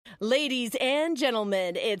Ladies and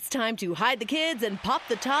gentlemen, it's time to hide the kids and pop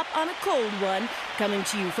the top on a cold one. Coming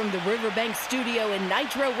to you from the Riverbank studio in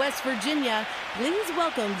Nitro, West Virginia, please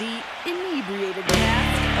welcome the inebriated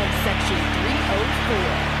cast of Section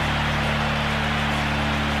 304.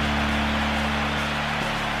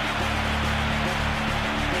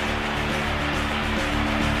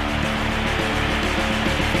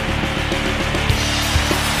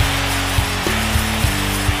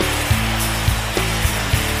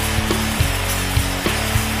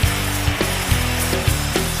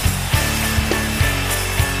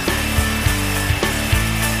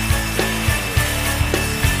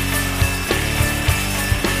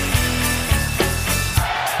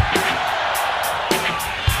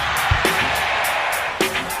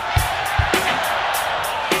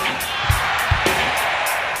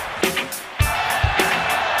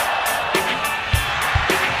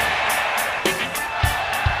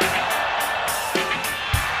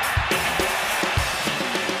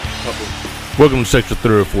 Welcome to Section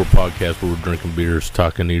 304 podcast, where we're drinking beers,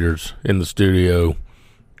 talking eaters. In the studio,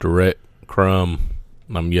 Direct, Crumb,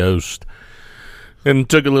 I'm Yost, and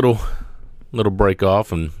took a little break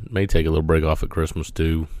off, and may take a little break off at Christmas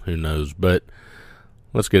too. Who knows? But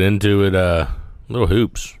let's get into it. Little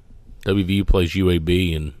hoops. WVU plays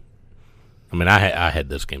UAB, and I mean, I had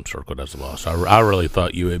this game circled as a loss. I really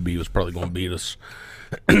thought UAB was probably going to beat us.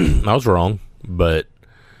 I was wrong, but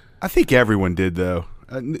I think everyone did, though.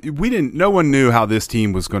 No one knew how this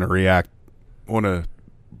team was going to react on a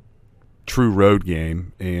true road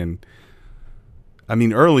game, and I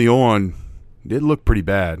mean, early on, it looked pretty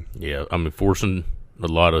bad. Yeah, I mean, forcing a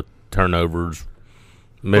lot of turnovers,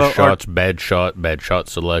 missed shots, bad shot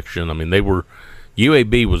selection. I mean,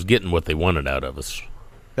 UAB was getting what they wanted out of us.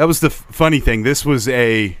 That was the funny thing. They're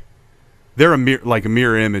a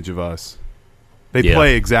mirror image of us. They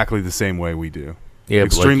play exactly the same way we do. Yeah,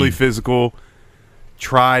 extremely physical.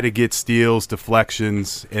 Try to get steals,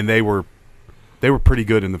 deflections, and they were pretty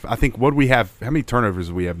good in the. I think what we have. How many turnovers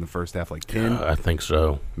did we have in the first half? Like 10. I think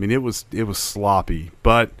so. I mean, it was sloppy,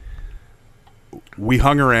 but we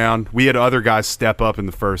hung around. We had other guys step up in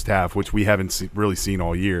the first half, which we haven't really seen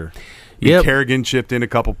all year. Yeah, Kerrigan chipped in a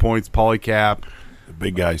couple points. Polycap. The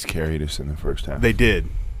big guys carried us in the first half. They did.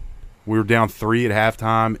 We were down 3 at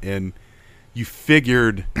halftime, and you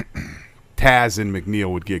figured Taz and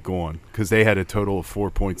McNeil would get going because they had a total of 4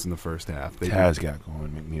 points in the first half. Taz got going,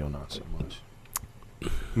 McNeil not so much.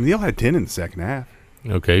 McNeil had 10 in the second half.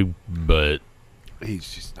 Okay, but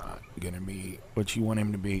he's just not going to be what you want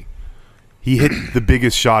him to be. He hit the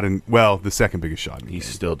biggest shot the second biggest shot. He's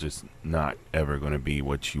still just not ever going to be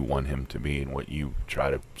what you want him to be and what you try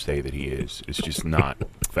to say that he is. It's just not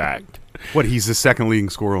fact. What, he's the second leading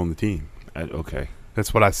scorer on the team. Okay.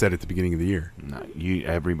 That's what I said at the beginning of the year.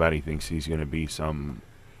 Everybody thinks he's going to be some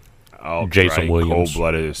Jason Williams,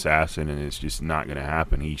 cold-blooded assassin, and it's just not going to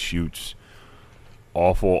happen. He shoots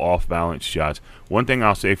awful off-balance shots. One thing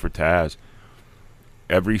I'll say for Taz,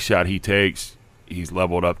 every shot he takes, he's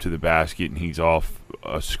leveled up to the basket, and he's off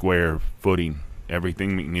a square footing.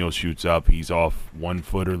 Everything McNeil shoots up, he's off 1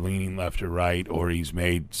 footer leaning left or right, or he's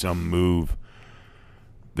made some move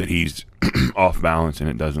that he's off balance, and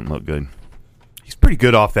it doesn't look good. He's pretty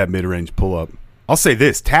good off that mid-range pull-up. I'll say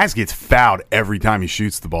this, Taz gets fouled every time he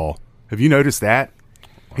shoots the ball. Have you noticed that?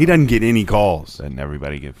 He doesn't get any calls. Doesn't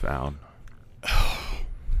everybody get fouled?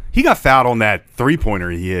 He got fouled on that three-pointer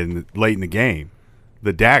he hit late in the game,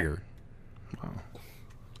 the dagger. Well,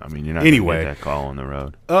 I mean, you're not going to get that call on the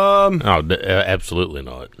road. Absolutely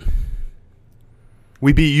not.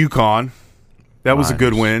 We beat UConn. That was a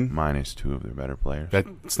good win. Minus 2 of their better players.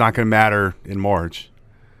 It's not going to matter in March.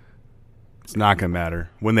 It's not going to matter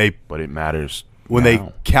but it matters when now.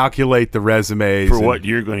 They calculate the resumes for what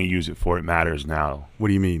you're going to use it for. It matters now. What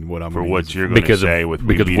do you mean? What I'm for what you're going to say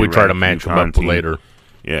because we try to match them up later.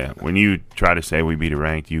 Yeah, when you try to say we beat a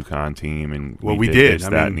ranked UConn team and we did this,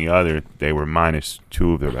 and the other, they were minus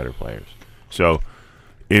 2 of their better players. So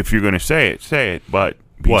if you're going to say it, but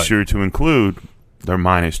be sure to include they're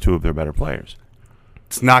minus 2 of their better players.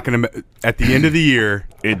 It's not going to at the end of the year.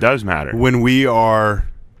 It does matter when we are.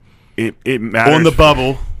 It matters on the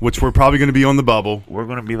bubble, which we're probably going to be on the bubble. We're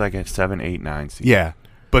going to be like at 7, 8, 9 seed. Yeah,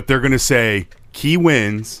 but they're going to say key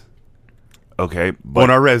wins. Okay, on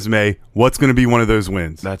our resume, what's going to be one of those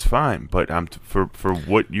wins? That's fine, but for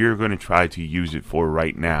what you're going to try to use it for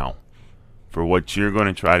right now, for what you're going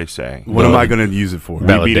to try to say. What am I going to use it for? We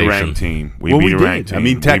beat a ranked team. We beat a ranked team. I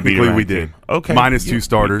mean, technically we did. Okay, minus 2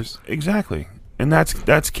 starters. Exactly, and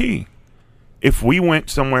that's key. If we went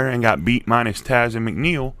somewhere and got beat minus Taz and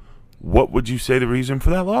McNeil, what would you say the reason for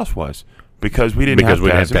that loss was? Because we didn't have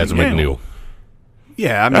Taz and McNeil.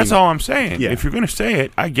 Yeah, I mean, that's all I'm saying. yeah. If you're going to say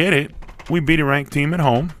it, I get it. We beat a ranked team at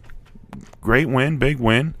home. Great win, big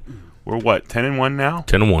win. We're what, 10-1 now?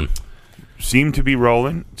 10-1. Seem to be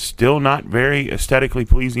rolling. Still not very aesthetically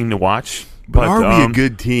pleasing to watch. But are we a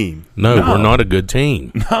good team? No, we're not a good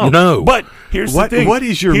team. No. But here's the thing. What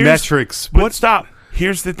is your metrics? Stop.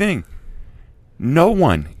 Here's the thing. No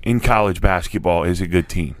one in college basketball is a good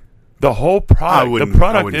team. The whole product.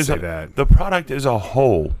 The product as a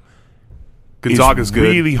whole. Gonzaga's is good.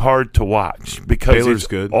 Really hard to watch because Baylor's it's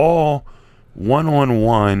good. all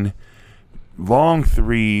one-on-one, long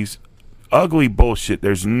threes, ugly bullshit.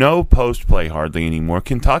 There's no post play hardly anymore.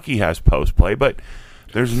 Kentucky has post play, but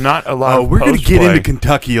there's not a lot. We're going to get into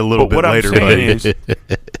Kentucky a little bit later. What I'm saying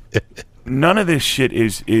is, none of this shit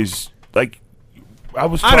is like. I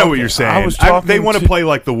know what you're saying. I was talking they want to play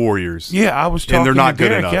like the Warriors. Yeah, I was talking and they're not to good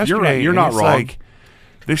Derek enough. Yesterday, You're not wrong. Like,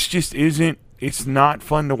 this just isn't. It's not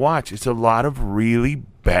fun to watch. It's a lot of really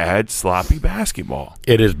bad, sloppy basketball.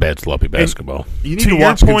 It is bad, sloppy basketball. You need to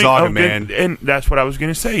watch Gonzaga, man. And that's what I was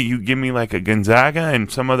going to say. You give me like a Gonzaga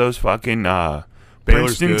and some of those fucking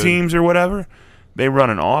Princeton teams or whatever. They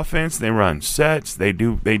run an offense. They run sets. They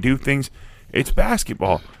do things. It's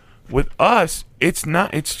basketball. With us, it's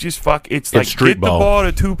not. It's just fuck. It's like street get ball. the ball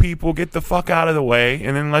to two people, get the fuck out of the way,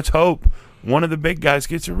 and then let's hope one of the big guys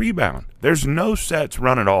gets a rebound. There's no sets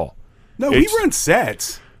run at all. No, we run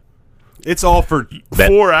sets. It's all for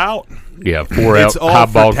 4 out. Yeah, 4 out. It's all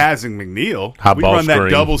for Taz and McNeil. We run that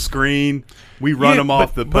double screen. We run them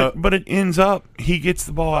off the but it ends up he gets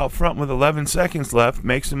the ball out front with 11 seconds left,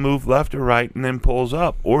 makes a move left or right, and then pulls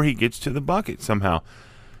up, or he gets to the bucket somehow.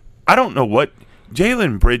 I don't know what.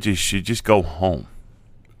 Jalen Bridges should just go home.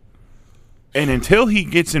 And until he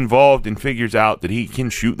gets involved and figures out that he can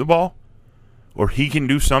shoot the ball or he can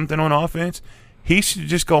do something on offense, he should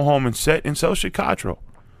just go home and set, and so should Cottrell.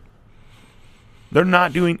 They're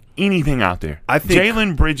not doing anything out there. I think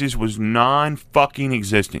Jalen Bridges was non-fucking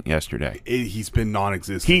existent yesterday. He's been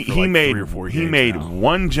non-existent for he made 3 or 4 games He made now.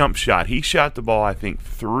 one jump shot. He shot the ball, I think,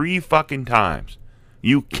 3 fucking times.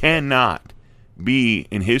 You cannot be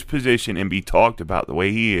in his position and be talked about the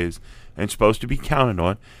way he is and supposed to be counted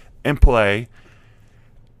on and play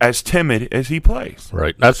as timid as he plays.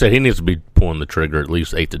 Right. I said he needs to be pulling the trigger at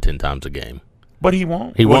least 8 to 10 times a game. But he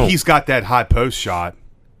won't. He won't. He's got that high post shot.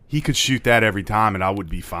 He could shoot that every time, and I would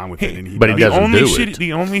be fine with it. And he doesn't do it.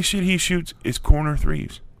 The only shit he shoots is corner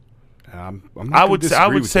threes. I would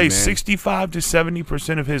say you, 65 to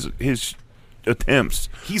 70% of his attempts.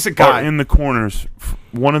 He's a guy are in the corners.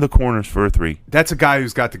 One of the corners for a 3. That's a guy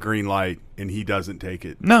who's got the green light, and he doesn't take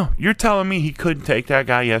it. No, you're telling me he couldn't take that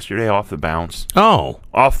guy yesterday off the bounce? Oh,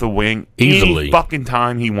 off the wing easily, any fucking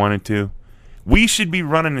time he wanted to. We should be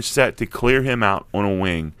running a set to clear him out on a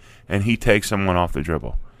wing, and he takes someone off the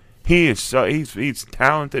dribble. He is he's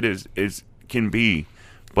talented as can be,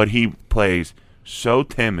 but he plays so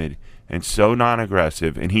timid and so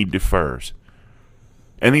non-aggressive, and he defers.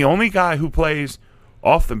 And the only guy who plays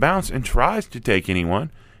off the bounce and tries to take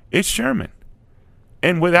anyone is Sherman.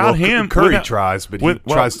 And without him, Curry tries, but he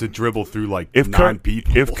tries to dribble through like 9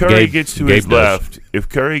 people. If Curry gets to his left, if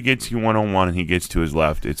Curry gets you one-on-one and he gets to his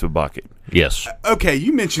left, it's a bucket. Yes. Okay,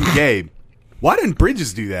 you mentioned Gabe. Why didn't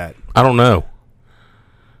Bridges do that? I don't know.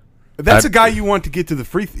 That's a guy you want to get to the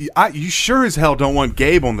free you sure as hell don't want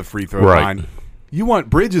Gabe on the free throw line. You want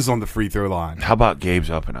Bridges on the free throw line. How about Gabe's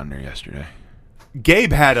up and under yesterday?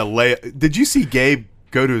 Gabe had a layup. Did you see Gabe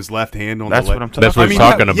go to his left hand on That's the what I'm talking That's what he's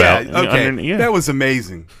talking about. Yeah, okay. That was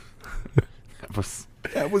amazing.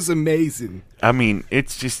 That was amazing. I mean,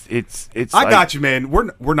 it's just it's I got you, man.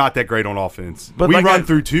 We're not that great on offense. But we run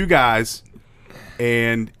through 2 guys,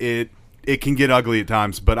 and it can get ugly at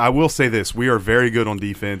times. But I will say this: we are very good on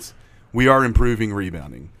defense. We are improving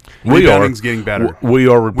rebounding. Rebounding's getting better. We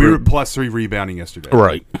are. We were +3 rebounding yesterday.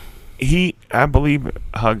 Right. I believe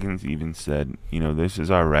Huggins even said, this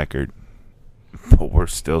is our record, but we're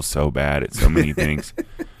still so bad at so many things.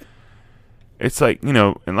 It's like,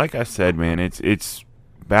 and like I said, man, it's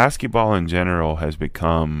basketball in general has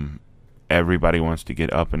become everybody wants to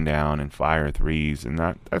get up and down and fire threes, and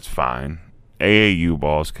that's fine. AAU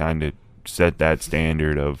balls kind of set that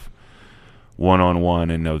standard of one-on-one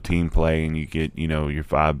and no team play, and you get, your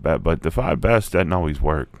 5 best, but the 5 best doesn't always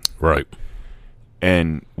work. Right.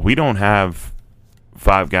 And we don't have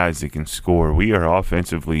 5 guys that can score. We are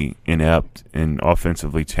offensively inept and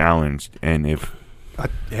offensively challenged, and if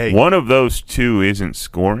one of those 2 isn't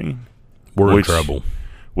scoring, we're in trouble.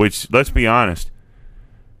 Which, let's be honest,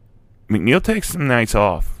 McNeil takes some nights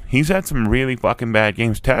off. He's had some really fucking bad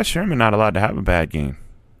games. Taz Sherman not allowed to have a bad game.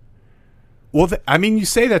 Well, I mean, you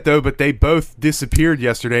say that, though, but they both disappeared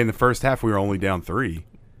yesterday in the first half. We were only down 3.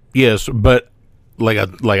 Yes, but like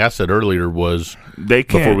I said earlier, was They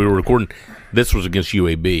can't. before we were recording, this was against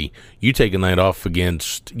UAB. You take a night off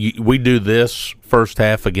against we do this first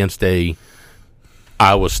half against a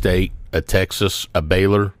Iowa State, a Texas, a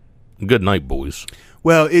Baylor. Good night, boys.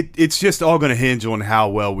 Well, it's just all going to hinge on how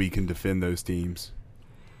well we can defend those teams.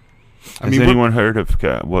 Has anyone heard of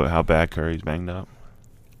how bad Curry's banged up?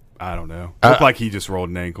 I don't know. Looked like he just rolled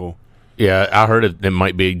an ankle. Yeah, I heard it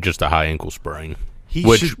might be just a high ankle sprain.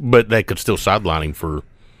 But they could still sideline him for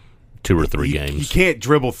 2 or 3 games. He can't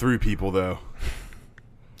dribble through people, though.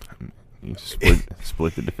 You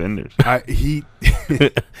split the defenders.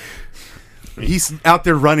 He's out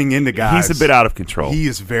there running into guys. He's a bit out of control. He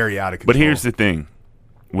is very out of control. But here's the thing.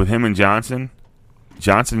 With him and Johnson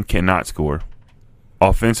cannot score.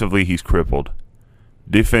 Offensively, he's crippled.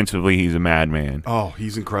 Defensively, he's a madman. Oh,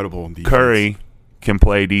 he's incredible in defense. Curry can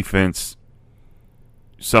play defense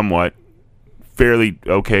somewhat, fairly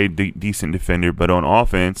okay, decent defender, but on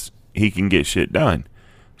offense, he can get shit done.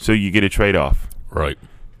 So you get a trade-off. Right.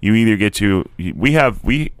 You either get we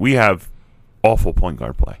have awful point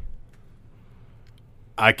guard play.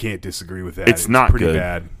 I can't disagree with that. It's not pretty good.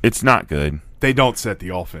 bad. It's not good. They don't set the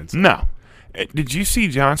offense. No. Did you see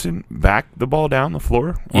Johnson back the ball down the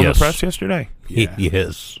floor on the press yesterday? Yeah.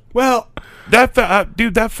 Yes. Well, that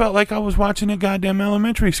felt like I was watching a goddamn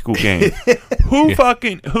elementary school game. Who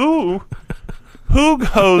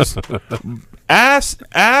goes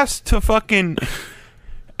ass to fucking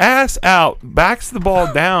ass out, backs the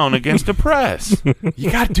ball down against a press?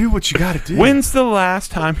 you got to do what you got to do. When's the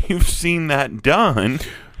last time you've seen that done?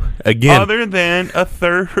 Again, other than a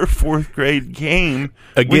 3rd or 4th grade game,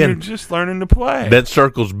 when you're just learning to play. That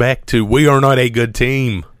circles back to we are not a good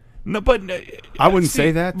team. No, but I wouldn't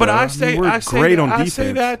say that. But though. I say we're I say great that, on I defense.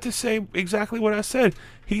 say that to say exactly what I said.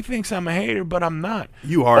 He thinks I'm a hater, but I'm not.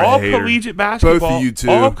 You are all a hater. Collegiate basketball. Both of you two.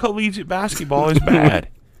 All collegiate basketball is bad.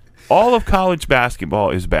 All of college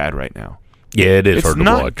basketball is bad right now. Yeah, it is It's hard to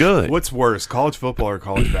not watch. good. What's worse, college football or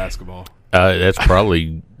college basketball? That's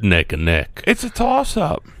probably neck and neck. It's a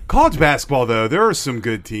toss-up. College basketball, though, there are some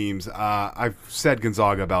good teams. I've said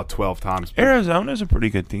Gonzaga about 12 times. But Arizona's a pretty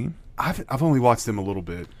good team. I've only watched them a little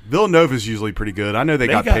bit. Villanova's usually pretty good. I know they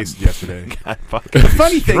got pasted yesterday. The The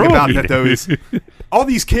funny thing about that, though, is all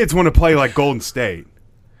these kids want to play like Golden State.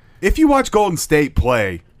 If you watch Golden State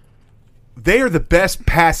play, they are the best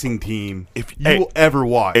passing team you will ever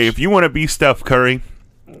watch. Hey, if you want to be Steph Curry,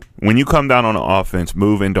 when you come down on an offense,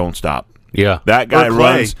 move and don't stop. Yeah. That guy Or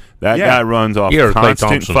Clay. runs. That guy runs off Yeah, or Klay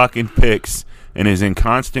constant Thompson. fucking picks and is in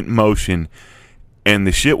constant motion. And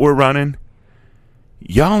the shit we're running,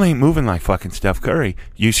 y'all ain't moving like fucking Steph Curry.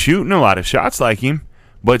 You shooting a lot of shots like him,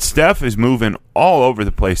 but Steph is moving all over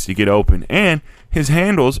the place to get open, and his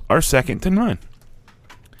handles are second to none.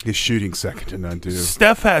 His shooting second to none, too.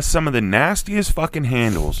 Steph has some of the nastiest fucking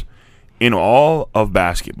handles in all of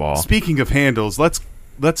basketball. Speaking of handles,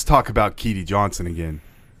 let's talk about Keedy Johnson again.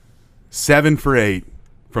 7 for 8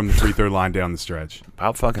 from the free throw line down the stretch.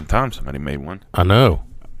 About fucking time somebody made one. I know.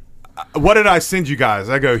 What did I send you guys?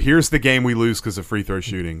 I go, here's the game we lose because of free throw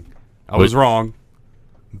shooting. I was wrong,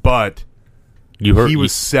 but You heard he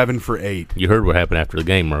was 7 for 8. You heard what happened after the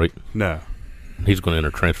game, right? No. He's going to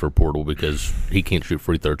enter transfer portal because he can't shoot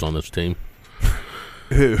free throws on this team.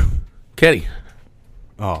 Who? Keddy,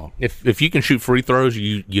 Oh. if you can shoot free throws,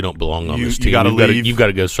 you don't belong on this You team. gotta leave. You've got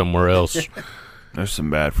to go somewhere else. There's some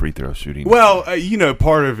bad free throw shooting. Well,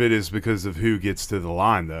 part of it is because of who gets to the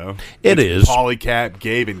line, though. It is. Polycap,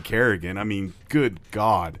 Gabe, and Kerrigan. I mean, good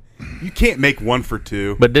God. You can't make 1 for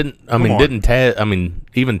 2. But on. even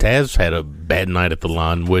Taz had a bad night at the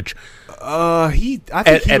line, which I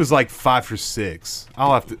think he was like 5 for 6.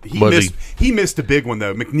 I'll have to. He missed a big one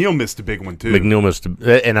though. McNeil missed a big one too. McNeil missed,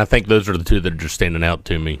 and I think those are the two that are just standing out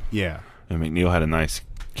to me. Yeah. And McNeil had a nice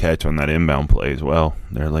catch on that inbound play as well.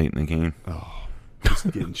 They're late in the game.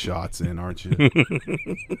 Just getting shots in, aren't you?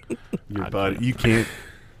 Your buddy, you can't.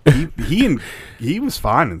 He was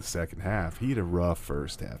fine in the second half. He had a rough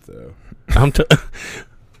first half though.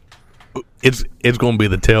 It's going to be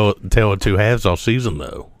the tale of two halves all season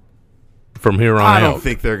though. From here on out, I don't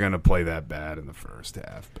think they're going to play that bad in the first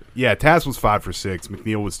half. But yeah, Taz was 5 for 6.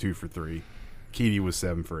 McNeil was 2 for 3. Keedy was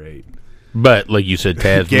 7 for 8. But like you said,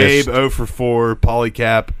 Taz Gabe missed. 0 for 4.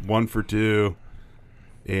 Polycap 1 for 2.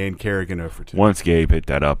 And Kerrigan 0 for 2. Once Gabe hit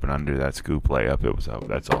that up and under that scoop layup, it was up.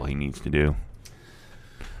 That's all he needs to do.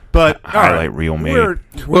 But Highlight reel, man.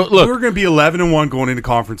 We're going to be 11-1 going into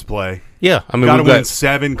conference play. Yeah, I mean Got to we've win got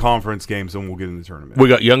 7 conference games, and we'll get in the tournament. we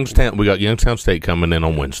got Youngstown. We got Youngstown State coming in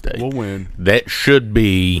on Wednesday. We'll win. That should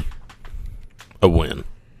be a win.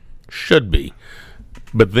 Should be.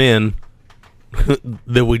 But then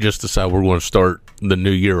we just decide we're going to start the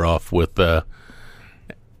new year off with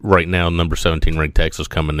right now number 17 ranked Texas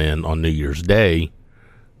coming in on New Year's Day.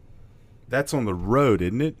 That's on the road,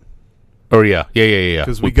 isn't it? Oh yeah.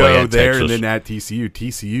 Because we play go at there Texas. and then at TCU.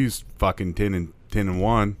 TCU's fucking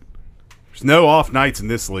 10-1. There's no off nights in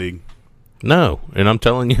this league. No, and I'm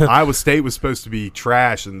telling you, Iowa State was supposed to be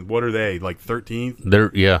trash, and what are they, like 13th?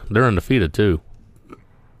 they're undefeated too.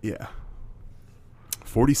 Yeah.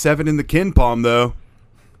 47 in the Ken Palm, though.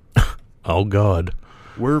 Oh God,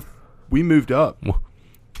 We moved up.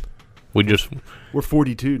 We're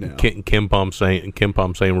 42 now. Kim Palm saying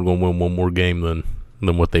we're going to win one more game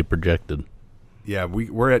than what they projected. Yeah,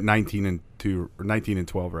 we're at 19-2 or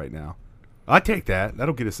 19-12 right now. I take that.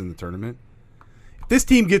 That'll get us in the tournament. If this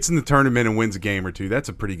team gets in the tournament and wins a game or two, that's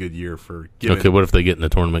a pretty good year for giving. Okay, what if they get in the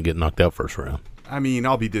tournament, get knocked out first round? I mean,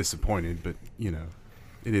 I'll be disappointed, but it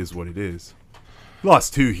is what it is.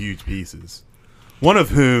 Lost two huge pieces, one of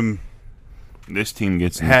whom This team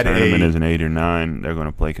gets in the had tournament a- as an 8 or 9. They're going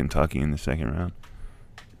to play Kentucky in the second round.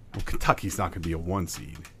 well, Kentucky's not going to be a 1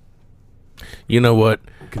 seed. You know what?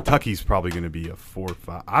 Kentucky's probably going to be a 4 or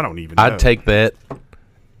 5. I don't even know. I'd take that,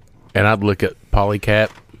 and I'd look at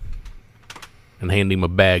Polycat and hand him a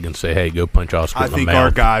bag and say, "Hey, go punch Oscar I in the think mouth."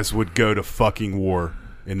 our guys would go to fucking war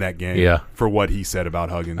in that game. Yeah. For what he said about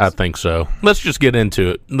Huggins. I think so. Let's just get into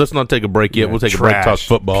it. Let's not take a break yet. Yeah, We'll take a break, talk trash.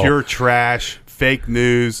 football. Pure trash, fake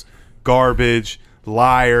news, garbage,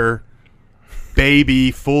 liar, baby,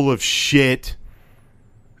 full of shit.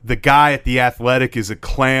 The guy at The Athletic is a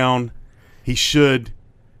clown. He should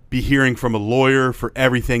be hearing from a lawyer for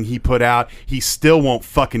everything he put out. He still won't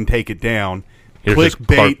fucking take it down. Here's this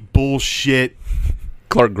Clickbait bullshit.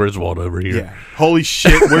 Clark Griswold over here. Yeah. Holy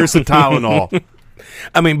shit, where's the Tylenol?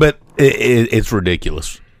 I mean, but it's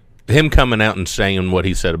ridiculous. Him coming out and saying what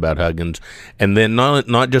he said about Huggins, and then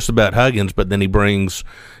not just about Huggins, but then he brings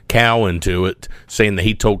Cal into it, saying that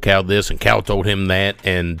he told Cal this and Cal told him that.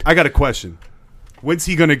 And I got a question. When's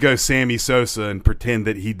he going to go Sammy Sosa and pretend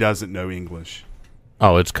that he doesn't know English?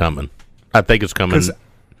 oh, it's coming. I think it's coming. 'Cause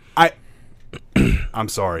I'm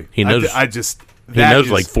sorry. He knows- I just He that knows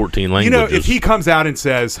is- like 14 You languages. know, if he comes out and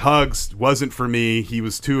says Hugs wasn't for me, he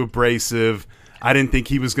was too abrasive. I didn't think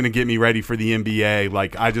he was going to get me ready for the NBA.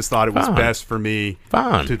 Like, I just thought it was Fine. best for me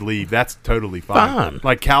Fine. to leave. That's totally fine. Fine.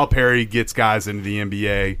 Like, Calipari gets guys into the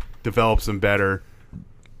NBA, develops them better.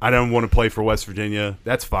 I don't want to play for West Virginia.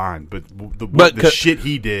 That's fine. But the shit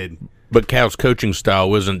he did. But Cal's coaching style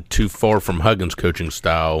wasn't too far from Huggins' coaching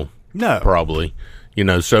style. No. Probably.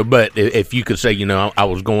 So, but if you could say, I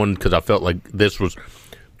was going because I felt like this was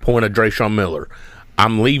point of Drayshawn Miller.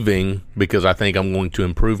 I'm leaving because I think I'm going to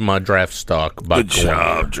improve my draft stock by Good going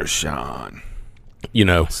job, there. Drashawn.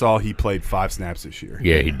 Saw he played 5 snaps this year.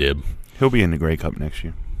 Yeah, he did. He'll be in the Grey Cup next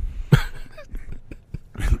year.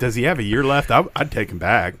 Does he have a year left? I'd take him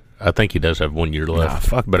back. I think he does have 1 year left.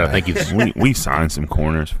 Fuck but that. I think he's we signed some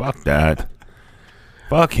corners. Fuck that.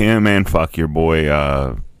 Fuck him and fuck your boy.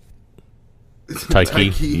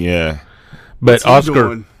 Tyke. Yeah, But What's he Oscar,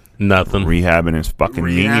 doing? nothing. rehabbing his fucking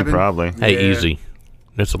knee Rehabbing? probably. Hey, Yeah. easy.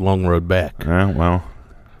 It's a long road back. Well,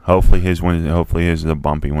 hopefully his one. Hopefully his is a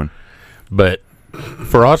bumpy one. But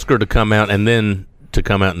for Oscar to come out and then to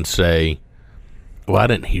come out and say, "Well, I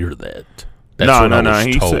didn't hear that." That's No. what I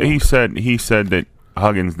was told. He said that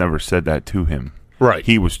Huggins never said that to him. Right.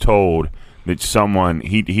 He was told that someone.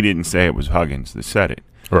 He didn't say it was Huggins that said it.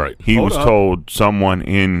 Right. He Hold was up. told someone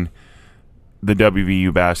in the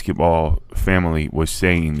WVU basketball family was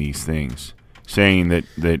saying these things, saying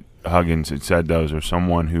that Huggins had said those, or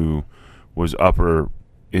someone who was upper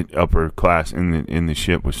class in the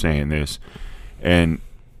ship was saying this, and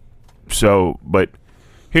so. But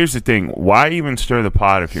here's the thing: why even stir the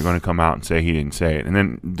pot if you're going to come out and say he didn't say it? And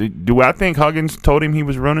then, do I think Huggins told him he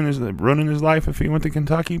was ruining his life if he went to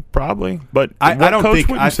Kentucky? Probably, but I what don't coach think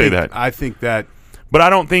wouldn't say that. I think that But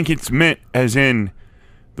I don't think it's meant as in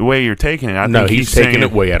the way you're taking it. I No, think he's taking saying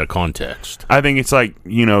it way out of context. I think it's like,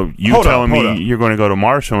 you Hold telling up. me you're going to go to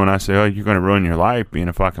Marshall, and I say, oh, you're going to ruin your life being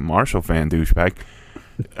a fucking Marshall fan, douchebag.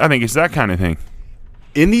 I think it's that kind of thing.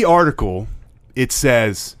 in the article it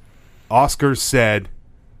says Oscar said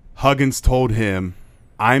Huggins told him,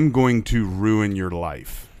 "I'm going to ruin your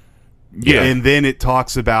life." Yeah. And then it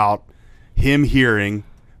talks about him hearing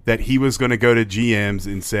that he was going to go to GMs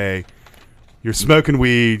and say, "You're smoking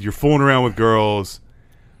weed, you're fooling around with girls."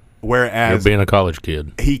 You're Whereas being a college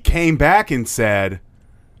kid. he came back and said,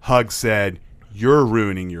 Huggs said, "You're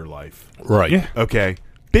ruining your life." Right. Yeah. Okay.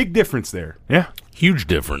 Big difference there. Yeah. Huge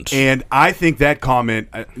difference. And I think that comment,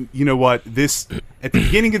 you know what, this at the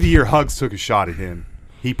beginning of the year, Hugs took a shot at him.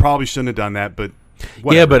 He probably shouldn't have done that, but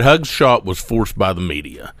whatever. Yeah, but Hugs' shot was forced by the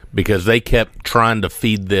media because they kept trying to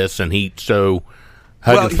feed this, and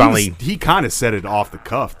Huggins finally. He kind of said it off the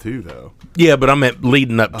cuff too, though. Yeah, but I meant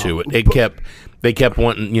leading up to it. They kept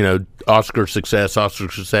wanting, Oscar success,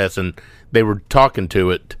 and they were talking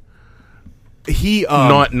to it. He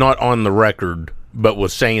not on the record, but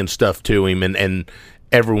was saying stuff to him, and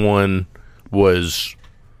everyone was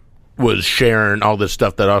sharing all this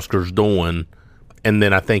stuff that Oscar's doing, and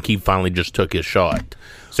then I think he finally just took his shot,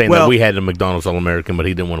 saying that we had a McDonald's All-American, but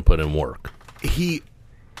he didn't want to put in work.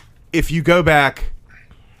 If you go back,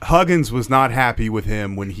 Huggins was not happy with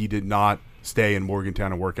him when he did not stay in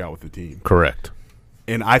Morgantown and work out with the team. Correct.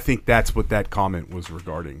 And I think that's what that comment was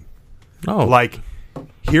regarding. Oh. Like,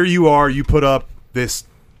 here you are, you put up this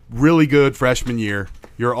really good freshman year.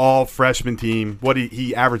 You're all freshman team.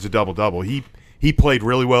 He averaged a double-double. He played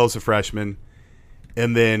really well as a freshman.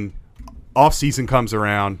 And then off-season comes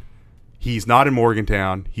around. He's not in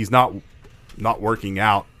Morgantown. He's not working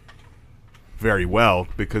out very well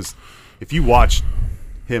because if you watched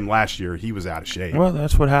him last year, he was out of shape. Well,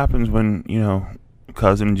 that's what happens when,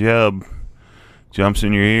 Cousin Jeb jumps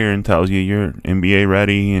in your ear and tells you you're NBA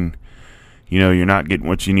ready and, you're not getting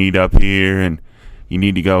what you need up here and you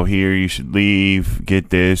need to go here, you should leave, get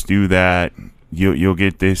this, do that, you'll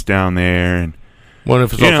get this down there. And well,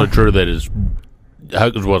 if it's also true that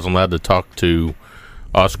Huggins wasn't allowed to talk to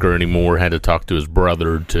Oscar anymore, had to talk to his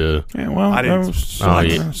brother to. Yeah, well, I didn't.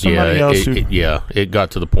 Somebody else. It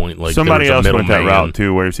got to the point like somebody else went that man. route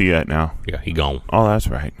too. Where's he at now? Yeah, he gone. Oh, that's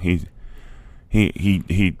right.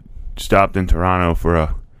 He stopped in Toronto for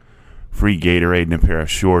a free Gatorade and a pair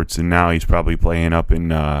of shorts, and now he's probably playing up in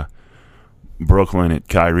Brooklyn at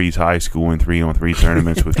Kyrie's high school in 3-on-3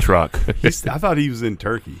 tournaments with Truck. I thought he was in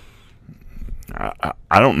Turkey.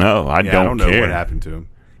 I don't know. I don't know care what happened to him.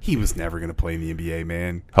 He was never going to play in the NBA,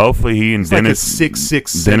 man. Hopefully he and Dennis, like a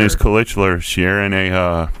 6'6" Dennis Kalichler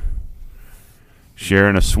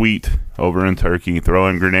sharing a suite over in Turkey,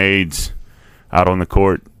 throwing grenades out on the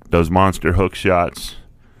court, those monster hook shots.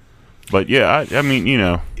 But yeah, I mean,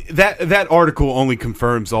 that article only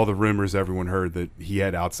confirms all the rumors everyone heard that he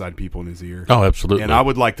had outside people in his ear. Oh, absolutely. And I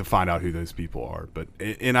would like to find out who those people are.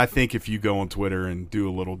 And I think if you go on Twitter and do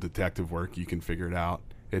a little detective work, you can figure it out.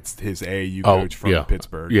 It's his AAU coach from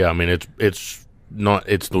Pittsburgh. Yeah, I mean it's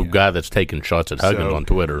the guy that's taking shots at Huggins on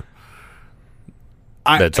Twitter.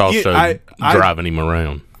 That's also driving him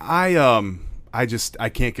around. I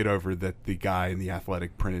can't get over that the guy in The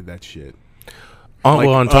Athletic printed that shit. Oh,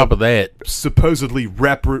 well, on top of that, supposedly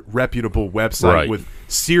reputable website with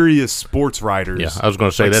serious sports writers. Yeah, I was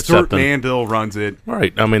going to say that's Stuart something. Mandel runs it.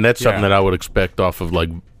 Right. I mean, that's something that I would expect off of like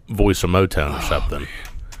Voice of Motown or something.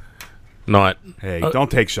 Not. Hey,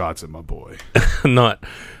 don't take shots at my boy. not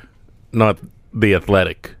The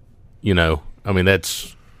Athletic. I mean,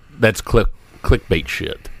 that's clickbait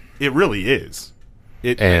shit. It really is.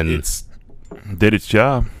 It did its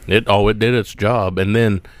job. It did its job, and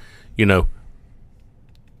then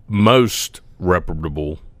most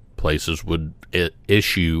reputable places would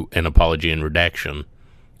issue an apology and redaction.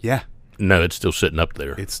 Yeah. No, it's still sitting up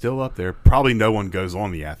there. It's still up there. Probably no one goes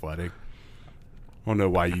on The Athletic. I don't know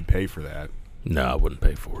why you'd pay for that. No, I wouldn't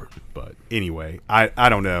pay for it. But anyway, I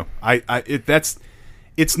don't know.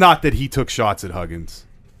 It's not that he took shots at Huggins.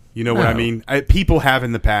 You know what I mean? People have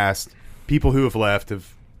in the past. People who have left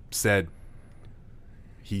have said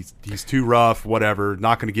he's too rough, whatever,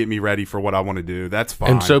 not going to get me ready for what I want to do. That's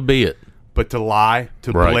fine. And so be it. But to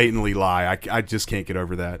blatantly lie, I just can't get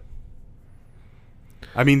over that.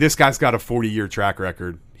 I mean, this guy's got a 40-year track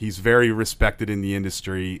record. He's very respected in the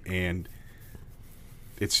industry, and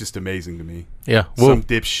it's just amazing to me. Yeah. Some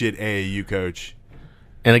dipshit AAU coach.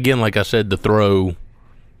 And again, like I said, to throw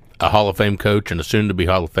a Hall of Fame coach and a soon-to-be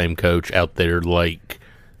Hall of Fame coach out there like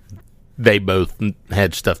they both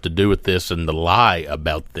had stuff to do with this and to lie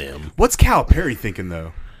about them. What's Calipari thinking,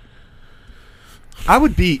 though? I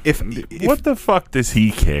would be if what the fuck does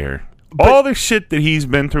he care? All the shit that he's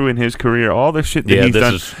been through in his career, all the shit that he's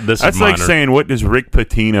done. That's like saying, what does Rick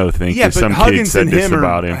Pitino think? Yeah, but some kid said this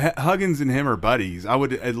about him. Huggins and him are buddies. I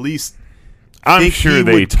would at least. I'm sure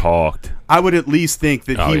they talked. I would at least think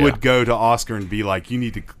that he would go to Oscar and be like, "You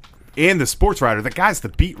need to," and the sports writer, the guy's the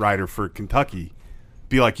beat writer for Kentucky,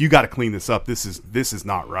 be like, "You got to clean this up. This is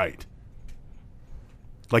not right."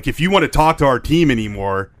 Like, if you want to talk to our team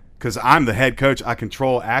anymore, because I'm the head coach, I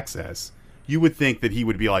control access. You would think that he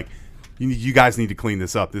would be like, "You guys need to clean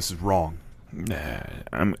this up. This is wrong."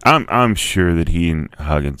 I'm sure that he and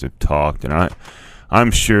Huggins have talked, and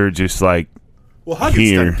I'm sure just like Well, Huggins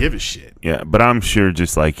here, doesn't give a shit. yeah, but I'm sure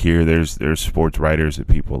just like here, there's sports writers that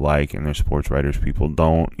people like, and there's sports writers people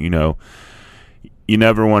don't. You know, you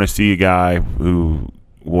never want to see a guy who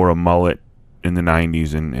wore a mullet in the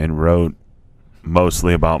 90s and wrote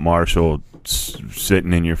mostly about Marshall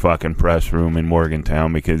sitting in your fucking press room in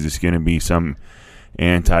Morgantown, because it's going to be some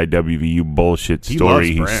anti-WVU bullshit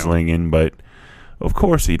story he's slinging, but of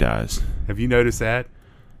course he does. Have you noticed that?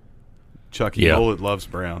 Chucky Bullet loves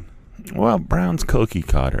Brown. Well, Brown's cookie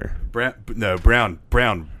cutter. Brown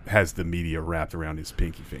has the media wrapped around his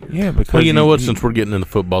pinky finger. Yeah, because well, you know what? Since we're getting into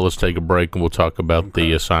football, let's take a break and we'll talk about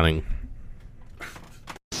the signing.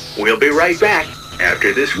 We'll be right back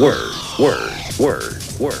after this word. Son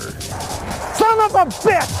of a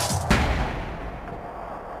bitch!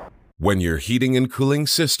 When your heating and cooling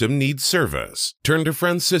system needs service, turn to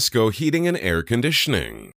Francisco Heating and Air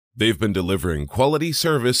Conditioning. They've been delivering quality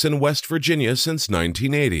service in West Virginia since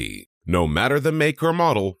 1980. No matter the make or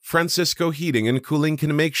model, Francisco Heating and Cooling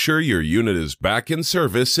can make sure your unit is back in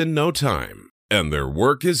service in no time, and their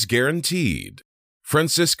work is guaranteed.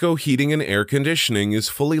 Francisco Heating and Air Conditioning is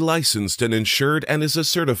fully licensed and insured and is a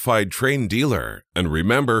certified Trane dealer. And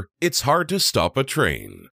remember, it's hard to stop a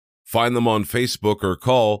Trane. Find them on Facebook or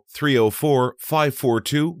call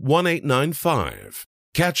 304-542-1895.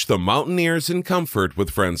 Catch the Mountaineers in comfort with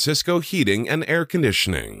Francisco Heating and Air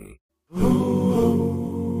Conditioning.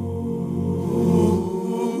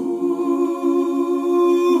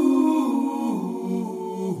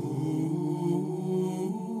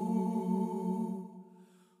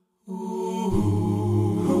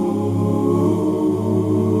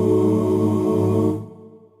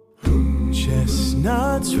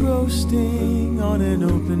 Chestnuts roasting on an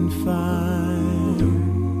open fire.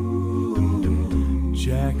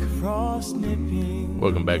 Jack Frost nipping.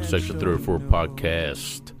 Welcome back to Section 304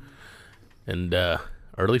 podcast. And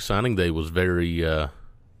early signing day was very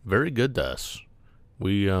good to us.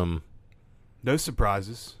 We no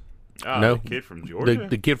surprises. no the kid from Georgia.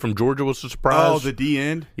 The kid from Georgia was a surprise. Oh, the D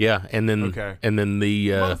end. Yeah, and then the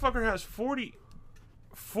motherfucker has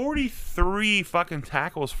 43 fucking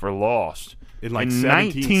tackles for loss In like and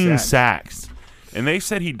 19 sacks. And they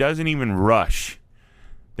said he doesn't even rush.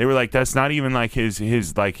 They were like, that's not even like his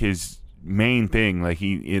main thing. Like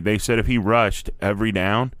they said if he rushed every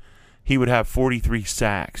down, he would have 43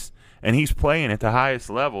 sacks. And he's playing at the highest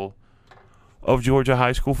level of Georgia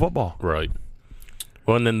high school football. right.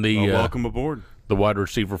 Well, and then welcome aboard. the wide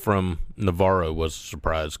receiver from Navarro was a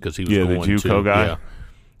surprise because he was Yeah, the going JUCO guy? Yeah,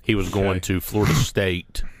 he was going to Florida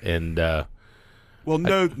State, and Well,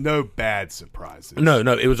 no bad surprises. no,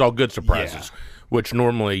 it was all good surprises. Yeah. Which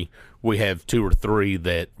normally we have 2 or 3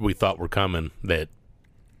 that we thought were coming that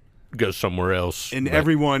go somewhere else. And but-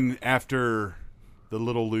 everyone, after the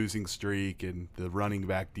little losing streak and the running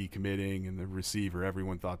back decommitting and the receiver,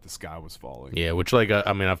 everyone thought the sky was falling. Yeah, which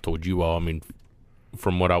I've told you all. I mean,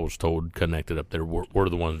 from what I was told, connected up there were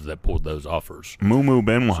the ones that pulled those offers. Mumu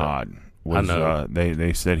Benwahad was. I know.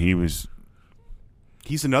 They said he was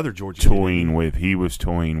He's another Georgia toying with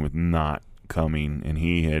not coming, and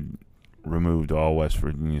he had removed all West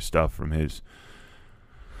Virginia stuff from his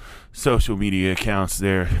social media accounts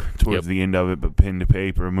there towards the end of it. But pen to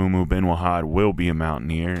paper, Mumu Benwahad will be a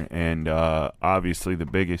Mountaineer, and obviously the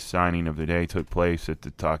biggest signing of the day took place at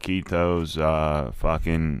the Taquitos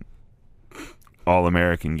fucking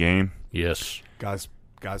All-American game. Yes. Guy's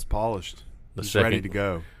polished. The He's second- ready to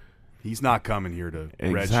go. He's not coming here to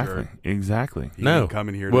redshirt. Exactly. He No. ain't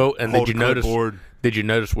coming here Well, to and hold did a you notice? clipboard. Did you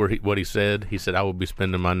notice what he said? He said, "I will be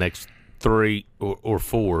spending my next 3 or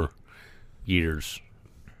 4 years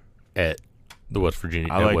at the West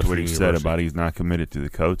Virginia." I liked West what he Virginia said University. about he's not committed to the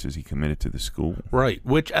coaches, he committed to the school. Right,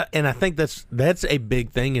 and I think that's a big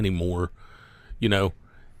thing anymore. You know,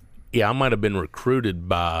 yeah, I might have been recruited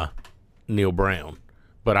by Neil Brown,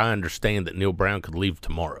 but I understand that Neil Brown could leave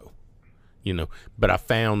tomorrow. You know, but I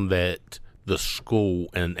found that the school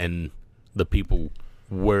and the people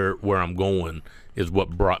where I'm going is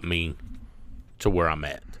what brought me to where I'm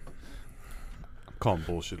at. I'm calling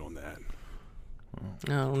bullshit on that. I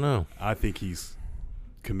don't know. I think he's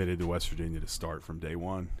committed to West Virginia to start from day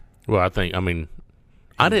one. Well, I didn't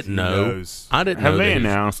He know. knows. I didn't Have know. they that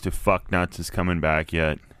he's- announced if Fucknuts is coming back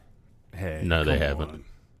yet? Hey, No, they come haven't. on.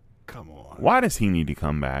 Come on. Why does he need to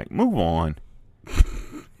come back? Move on.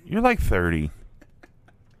 You're like 30.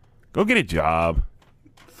 Go get a job.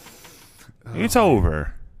 It's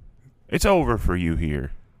over. It's over for you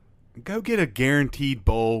here. Go get a guaranteed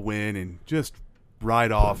bowl win and just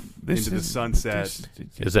ride off into the sunset.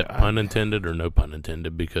 Is that pun intended or no pun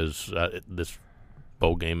intended? Because this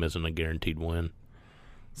bowl game isn't a guaranteed win.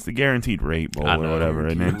 It's the Guaranteed Rate Bowl I or know. whatever,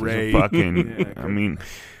 and it's Rate. a fucking. Yeah, I mean,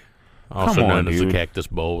 Also Come known on, as the dude. Cactus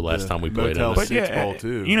Bowl. Last The time we played Motel in but it. Six yeah, Bowl,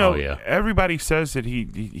 too. you know, Oh, yeah. everybody says that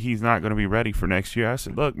he's not going to be ready for next year. I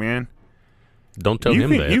said, look, man, Don't tell you him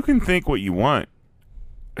can, that. You can think what you want.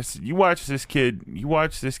 I said, you watch this kid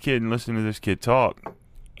and listen to this kid talk.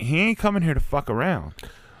 He ain't coming here to fuck around.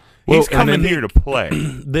 Well, He's and coming then- here to play.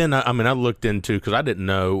 Then, I mean, I looked into, because I didn't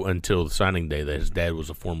know until the signing day that his dad was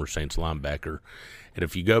a former Saints linebacker. And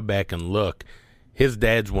if you go back and look, his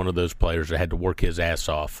dad's one of those players that had to work his ass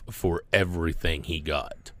off for everything he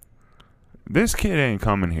got. This kid ain't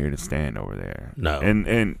coming here to stand over there. No.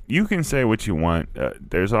 And you can say what you want.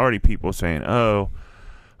 There's already people saying, oh,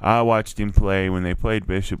 I watched him play when they played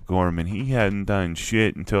Bishop Gorman. He hadn't done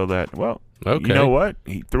shit until that. Well, Okay. you know what?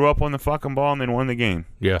 He threw up on the fucking ball and then won the game.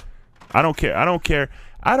 Yeah. I don't care. I don't care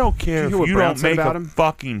hear if what you Brown don't said make about a him?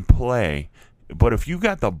 fucking play. But if you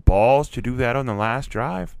got the balls to do that on the last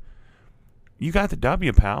drive, you got the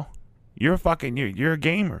W, pal. You're a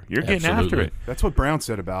gamer. You're getting after Absolutely. it. That's what Brown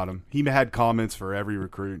said about him. He had comments for every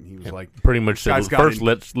recruit, and he was like, Pretty much said, Guy's got first,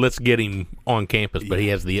 an- let's get him on campus, but he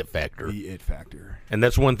has the it factor. the it factor. And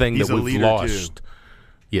that's one thing He's that a we've leader, lost. too.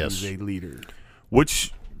 Yes. He's a leader.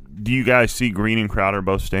 Which do you guys see Green and Crowder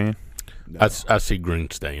both staying? No. I see Green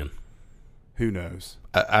staying. Who knows?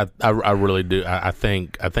 I really do. I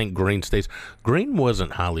think Green stays. Green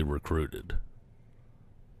wasn't highly recruited.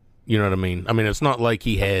 You know what I mean? I mean, it's not like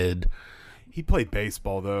he had He played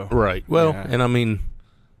baseball, though. right. Well, Yeah. and I mean,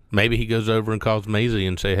 maybe he goes over and calls Maisie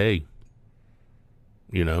and say, "Hey,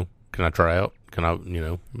 you know, can I try out? Can I, you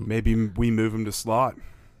know, Maybe we move him to slot.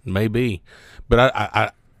 maybe."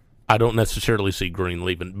 But I don't necessarily see Green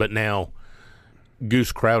leaving. But now,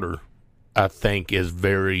 Goose Crowder, I think, is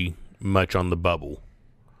very much on the bubble.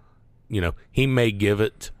 You know, he may give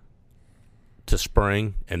it to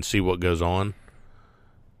spring and see what goes on.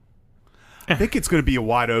 I think it's going to be a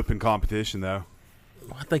wide open competition, though.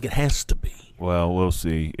 I think it has to be. Well, we'll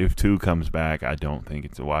see. If 2 comes back, I don't think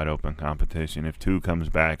it's a wide open competition. If 2 comes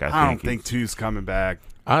back, I don't think two's coming back.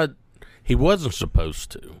 He wasn't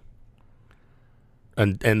supposed to.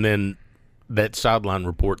 And then that sideline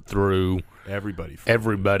report threw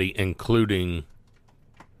Everybody. including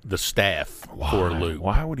the staff for a loop.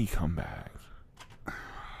 Why would he come back?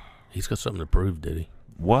 He's got something to prove, did he?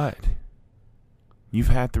 What? You've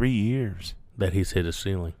had 3 years. That he's hit his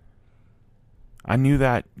ceiling. I knew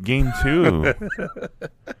that game 2.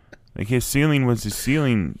 Like his ceiling was his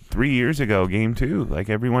ceiling 3 years ago, game 2. Like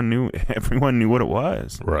everyone knew what it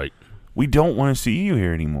was. Right. We don't want to see you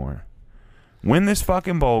here anymore. Win this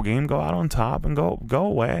fucking bowl game, go out on top, and go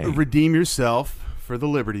away. Redeem yourself for the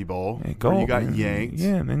Liberty Bowl. Hey, Where you got yanked.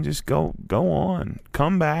 Yeah, and then just go on.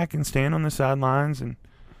 Come back and stand on the sidelines. And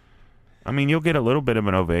I mean, you'll get a little bit of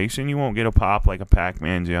an ovation. You won't get a pop like a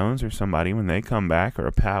Pac-Man Jones or somebody when they come back, or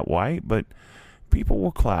a Pat White, but people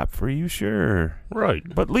will clap for you, sure. Right.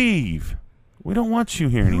 But leave. We don't want you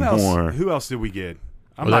here Who anymore. Who else did we get?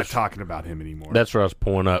 I'm Well, not that's- talking about him anymore. That's what I was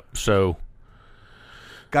pulling up. So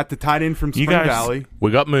Got the tight end from You Spring guys- Valley. we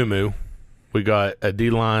got Moo. We got a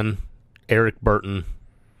D-line, Eric Burton.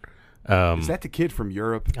 Is that the kid from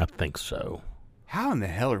Europe? I think so. How in the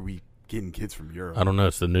hell are we getting kids from Europe? I don't know.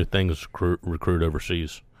 It's the new thing is recruit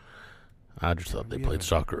overseas. I just thought they played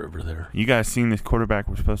soccer over there. You guys seen this quarterback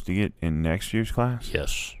we're supposed to get in next year's class?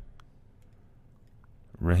 Yes.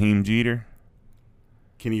 Raheem Jeter,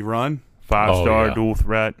 Can he run? 5-star yeah. dual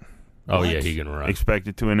threat. Oh, What? yeah, he can run.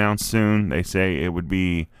 Expected to announce soon. They say it would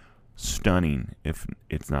be stunning if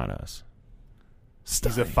it's not us.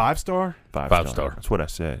 He's a 5-star? 5-star. That's what I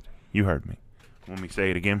said. You heard me. Want me to say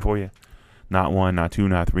it again for you? Not 1, not 2,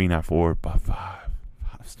 not 3, not 4, but 5.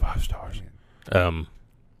 5 stars.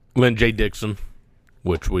 Lynn J. Dixon,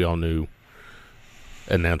 which we all knew,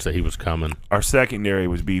 announced that he was coming. Our secondary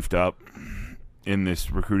was beefed up in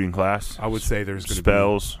this recruiting class. I would say there's going to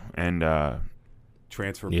Spells and be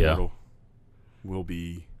transfer Yeah. portal. Will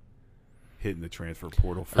be hitting the transfer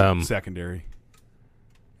portal for secondary.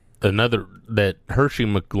 Another, that Hershey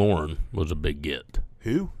McLaurin was a big get.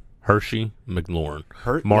 Who? Hershey McLaurin.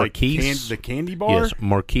 Marquise, the candy bar? Yes,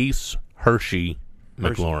 Marquise Hershey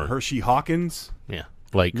McLaurin. Hershey Hawkins. Yeah.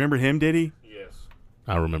 Like, Remember him, did he?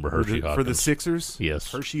 I remember Hershey Hawkins. For the Sixers?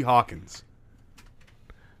 Yes. Hershey Hawkins.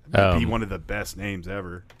 That'd be one of the best names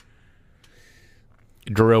ever.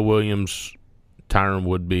 Jarrell Williams, Tyron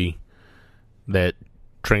Woodby, that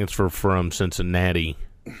transfer from Cincinnati.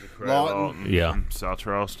 Lawton. Yeah. South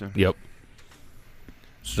Charleston. Yep.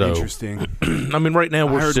 So, Interesting. I mean, right now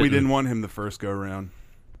I we're heard sitting. we didn't want him the first go round.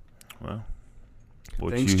 Well,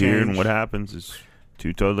 what Things you hear and change. what happens is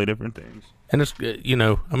two totally different things. And it's, you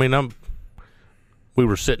know, I mean, We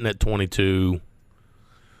were sitting at 22.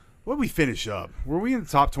 What did we finish up? Were we in the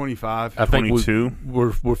top 25? I think 22?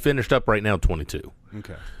 we're finished up right now 22.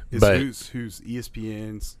 Okay. But- Who's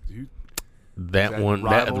ESPN's? Who, That is one,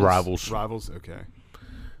 Rivals? that Rivals. Rivals, okay.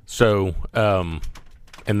 So, and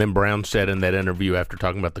then Brown said in that interview after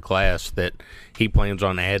talking about the class that he plans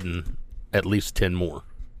on adding at least 10 more,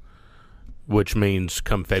 which means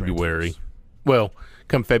come February.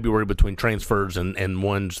 Come February between transfers and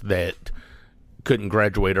ones that couldn't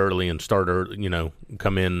graduate early and start early,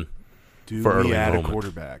 come in Do for we early add a enrollment.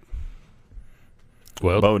 quarterback?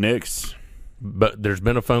 Well, Bo Nix. but there's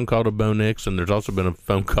been a phone call to Bo Nix, and there's also been a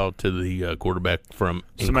phone call to the quarterback from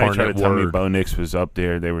Somebody tried to Incarnate tell me Word. Bo Nix was up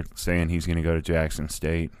there. They were saying he's going to go to Jackson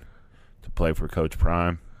State to play for Coach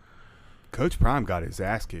Prime. Coach Prime got his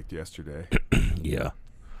ass kicked yesterday. Yeah.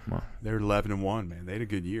 They're 11-1, man. They had a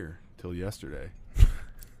good year till yesterday.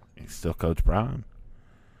 He's still Coach Prime.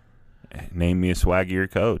 Name me a swaggier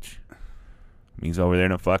coach. He's over there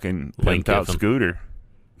in a fucking Lane pimped out Kiffin. scooter.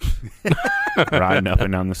 Riding up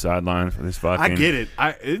and down the sidelines for this fucking. I get it.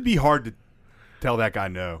 It'd be hard to tell that guy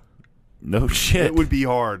no. No shit. It would be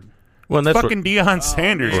hard. Well, and that's fucking Deion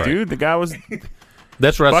Sanders, Right. dude. The guy was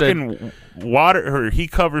that's what I said. fucking water. Or he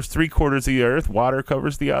covers 3/4 of the earth. Water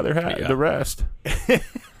covers the other half. Yeah. The rest. I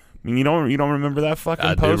mean, you don't remember that fucking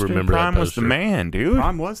I do poster? remember that Prime was the poster. man, dude.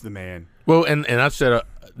 Prime was the man. Well, and I said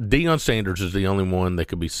Deion Sanders is the only one that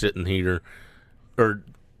could be sitting here, or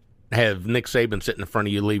have Nick Saban sit in front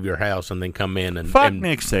of you, leave your house, and then come in and Fuck and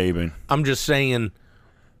Nick Saban. I'm just saying,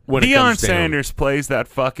 when it Deion comes down, Sanders plays that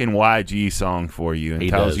fucking YG song for you and He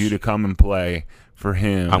tells does. you to come and play for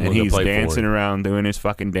him, I'm and gonna he's play for dancing him. around doing his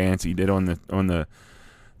fucking dance he did on the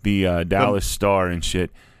Dallas Star and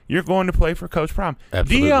shit. You're going to play for Coach Prime.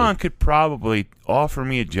 Absolutely. Deion could probably offer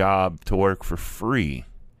me a job to work for free,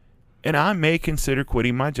 and I may consider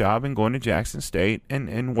quitting my job and going to Jackson State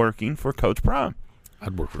and working for Coach Prime.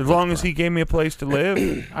 I'd work for As Coach long as Prime. he gave me a place to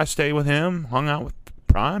live, I stay with him, hung out with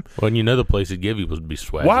Prime. Well, and the place he'd give you would be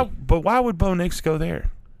swaggy. Why would Bo Nix go there?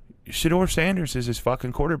 Shador Sanders is his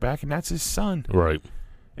fucking quarterback, and that's his son. Right.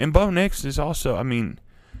 And Bo Nix is also, I mean,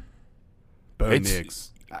 Bo It's- Nix.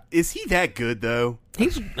 Is he that good though?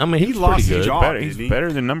 He's He pretty lost his good. job. better, didn't he's he?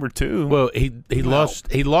 better than number 2. Well, he lost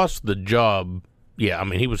the job. Yeah, I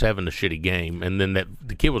mean he was having a shitty game, and then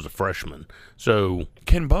the kid was a freshman, so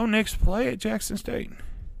Can Bo Nix play at Jackson State?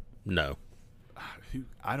 no.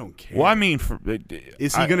 I don't care. Well, I mean,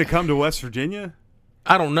 Is he going to come to West Virginia?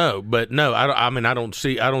 I don't know, but no, I mean I don't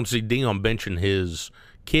see Deion benching his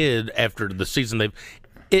kid after the season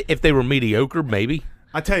if they were mediocre, maybe,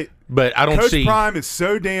 I tell you, but I don't Coach see. Prime is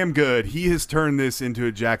so damn good. He has turned this into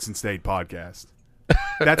a Jackson State podcast.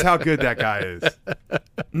 That's how good that guy is.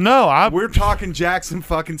 no, We're talking Jackson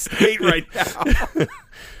fucking State right now.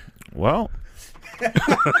 well,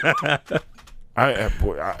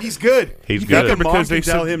 He's good. He's You think good. the mom Because can they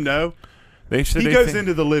tell said- him no? they said He they goes think,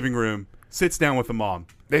 into the living room, sits down with the mom.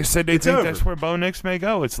 They said they It's think over. that's where Bo Nix may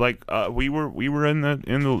go. It's like we were in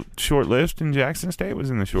the short list, and Jackson State was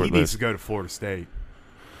in the short He needs list. to go to Florida State.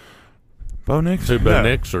 Bo Nix. Who, Bo No.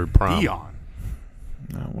 Nix or Prime? Deion.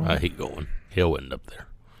 No, well, He going. He'll end up there.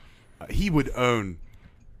 He would own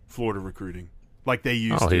Florida recruiting like they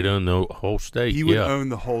used Oh, to. he'd own the whole state. He would yeah, own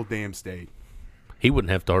the whole damn state. he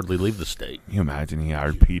wouldn't have to hardly leave the state. you imagine he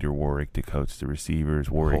hired Peter Warwick to coach the receivers,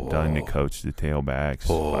 Warwick Dunn to coach the tailbacks,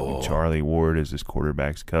 fucking Charlie Ward as his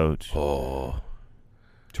quarterback's coach. Oh,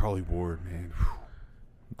 Charlie Ward, man.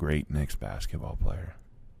 Great Knicks basketball player.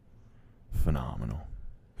 Phenomenal.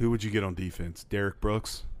 Who would you get on defense? Derek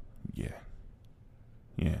Brooks? Yeah.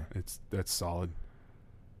 Yeah. That's solid.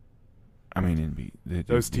 I mean,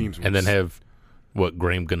 Those teams were and then have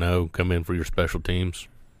Graham Gano come in for your special teams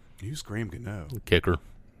Who's Graham Gano? kicker.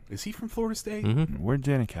 Is he from Florida State? Mm-hmm. Where'd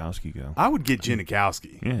Janikowski go? I would get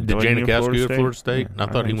Janikowski. Yeah, Did wasn't he at Janikowski go to Florida State? Yeah, I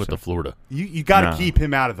thought he think went so. to Florida. You got to No. keep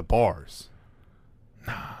him out of the bars.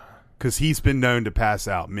 Because he's been known to pass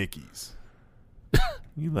out Mickeys.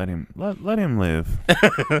 You let him live. He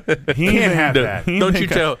Can't ain't have got- that. he Don't ain't you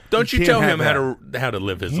got- tell can't him have how to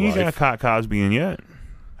live his He ain't got life. caught Cosby in yet.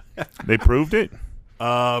 They proved it,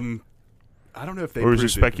 I don't know if they or is it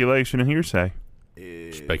proved speculation and hearsay?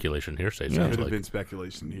 Speculation hearsay It sounds could have like been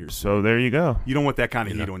speculation here. So there you go. You don't want that kind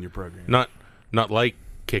of heat on your program. not like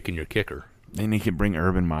kicking your kicker. Then he could bring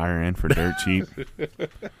Urban Meyer in for dirt cheap.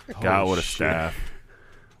 God, what a shit. staff!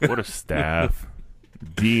 What a staff!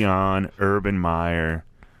 Dion, Urban Meyer.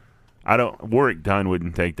 Warwick Dunn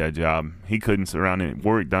wouldn't take that job. He couldn't surround it.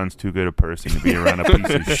 Warwick Dunn's too good a person to be around a piece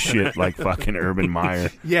of shit like fucking Urban Meyer.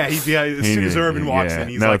 Yeah, as soon as Urban walks Yeah. in,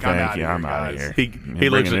 he's no, like, I'm thank out you. of here, I'm out of guys." here. He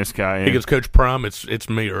looks at this guy He in. goes, Coach Prom. It's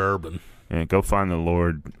me or Urban. And go find the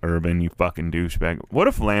Lord, Urban, you fucking douchebag. What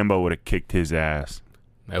if Lambo would have kicked his ass?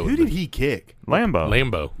 Who did he kick?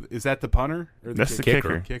 Lambo. Is that the punter? Or That's the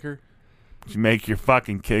kicker? kicker. You make your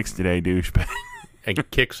fucking kicks today, douchebag. And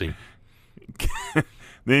kicks him.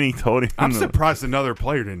 Then he told him. I'm surprised another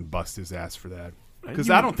player didn't bust his ass for that. Because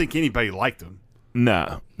I don't think anybody liked him.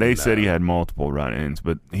 No, they said he had multiple run-ins,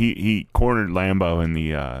 but he cornered Lambo in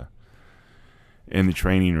the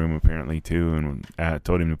training room apparently too, and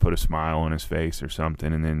told him to put a smile on his face or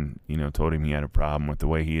something, and then told him he had a problem with the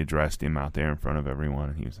way he addressed him out there in front of everyone,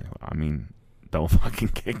 and he was like, I mean, don't fucking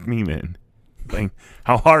kick me, man. Like,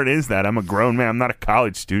 how hard is that? I'm a grown man. I'm not a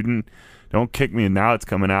college student. Don't kick me. And now it's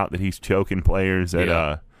coming out that he's choking players at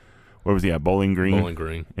where was he at? Bowling Green. Bowling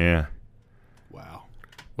Green. Yeah. Wow.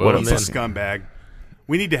 Well, He's a scumbag.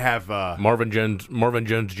 We need to have Marvin Jones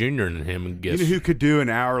Jr. and him. And guess you know who could do an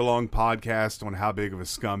hour-long podcast on how big of a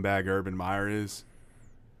scumbag Urban Meyer is?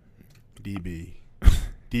 DB.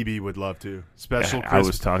 DB would love to. I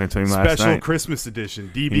was talking to him last night. Special Christmas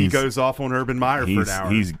edition. DB goes off on Urban Meyer for an hour.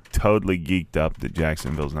 He's totally geeked up that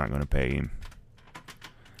Jacksonville's not going to pay him.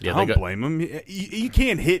 Yeah, I don't blame him. You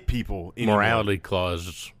can't hit people anymore. Morality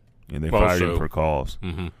clause. Yeah, they fired him for calls.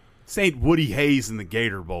 Mm-hmm. This ain't Woody Hayes in the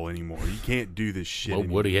Gator Bowl anymore. You can't do this shit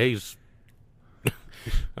anymore. Woody Hayes,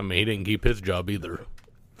 I mean, he didn't keep his job either.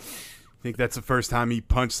 Think that's the first time he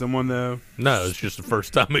punched someone, though? No, it's just the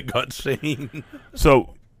first time it got seen.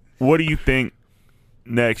 So, what do you think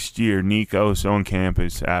next year, Nico's on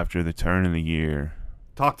campus after the turn of the year?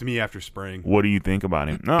 Talk to me after spring. What do you think about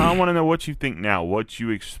him? No, I want to know what you think now, what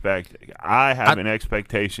you expect. I have an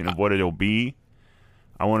expectation of what it'll be.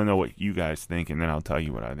 I want to know what you guys think, and then I'll tell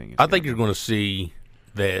you what I think. I think you're going to see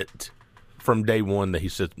that from day one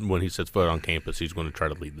that when he sets foot on campus, he's going to try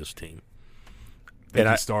to lead this team. I think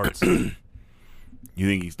he starts. You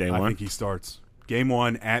think he's day one? I think he starts. Game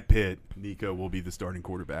one at Pitt, Nico will be the starting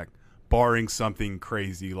quarterback, barring something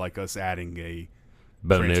crazy like us adding a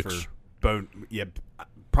Bo Nix.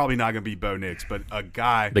 Probably not going to be Bo Nix, but a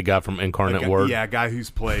guy. The guy from Incarnate Word. Yeah, a guy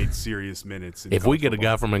who's played serious minutes. If we get a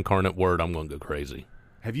guy from Incarnate Word, I'm going to go crazy.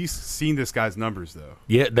 Have you seen this guy's numbers, though?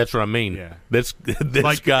 Yeah, that's what I mean. Yeah. This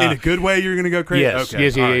like, guy. In a good way, you're going to go crazy? Yes,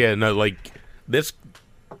 okay. Yeah. No, like, this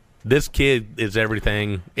kid is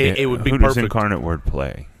everything. It would be Who perfect. Does Incarnate Word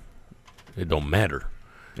play? It don't matter.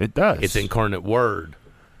 It does. It's Incarnate Word.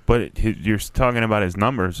 But you're talking about his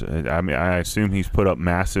numbers. I mean, I assume he's put up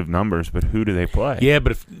massive numbers, but who do they play? Yeah,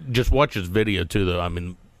 but just watch his video, too, though. I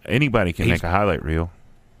mean, anybody can make a highlight reel.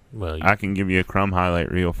 Well, I can give you a crumb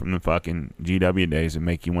highlight reel from the fucking GW days and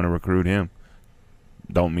make you want to recruit him.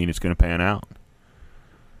 Don't mean it's going to pan out.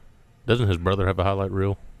 Doesn't his brother have a highlight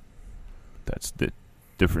reel? That's the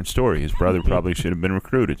different story. His brother probably should have been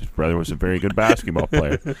recruited. His brother was a very good basketball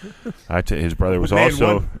player. His brother was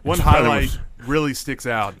also one highlight really sticks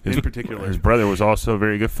out in particular. His brother was also a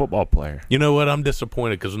very good football player. You know what? I'm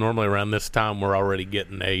disappointed because normally around this time we're already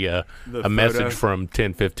getting a message from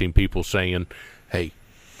 10, 15 people saying, "Hey,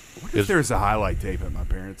 what if there's a highlight tape at my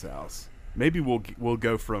parents' house? Maybe we'll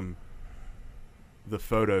go from the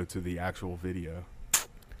photo to the actual video."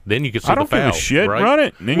 Then you can see I don't the foul, give a shit. right? Run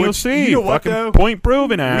it, and then you'll see. You know what, fucking though? point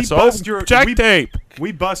proven, asshole. Check tape.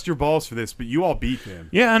 We bust your balls for this, but you all beat them.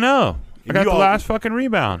 Yeah, I know. I got the all- last fucking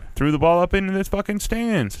rebound. Threw the ball up into this fucking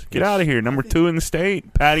stands. Get out of here. Number 2 in the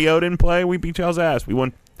state. Patio didn't play. We beat y'all's ass. We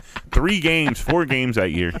won 4 games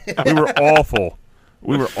that year. We were awful.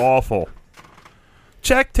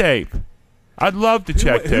 Check tape. I'd love to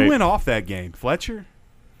check tape. Who went off that game? Fletcher?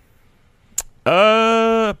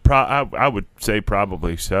 I would say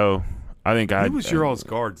probably so. I think Who was your all's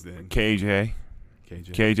guards then? KJ.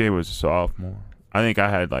 KJ was a sophomore. I think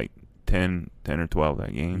I had like 10 or 12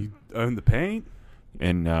 that game. You owned the paint?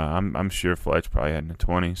 And I'm sure Fletch probably had in the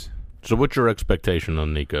 20s. So what's your expectation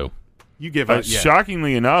on Nico? You give us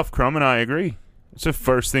Shockingly enough, Crum and I agree. It's the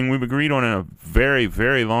first thing we've agreed on in a very,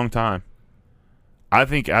 very long time. I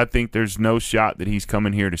think there's no shot that he's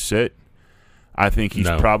coming here to sit. I think he's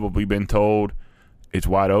probably been told it's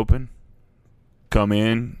wide open. Come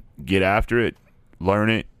in, get after it, learn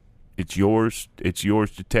it. It's yours. It's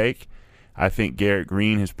yours to take. I think Garrett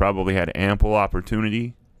Green has probably had ample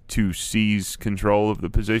opportunity to seize control of the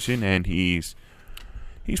position, and he's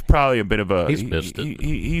probably a bit of a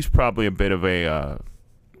he's probably a bit of a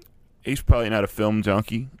he's probably not a film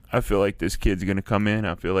junkie. I feel like this kid's gonna come in.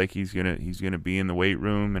 I feel like he's gonna be in the weight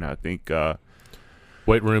room, and I think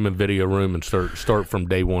weight room and video room and start from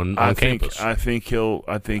day one on campus. I think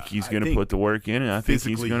he's gonna put the work in, and I think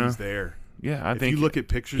he's gonna. He's there. Yeah, I if think you look at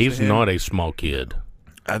pictures. He's of him, not a small kid.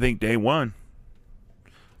 I think day one.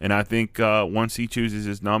 And I think once he chooses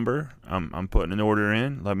his number, I'm putting an order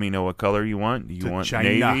in. Let me know what color you want. Do you want China.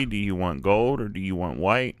 navy? Do you want gold? Or do you want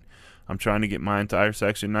white? I'm trying to get my entire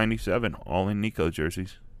section 97 all in Nico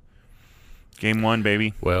jerseys. Game 1,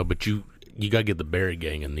 baby. Well, but you got to get the Barry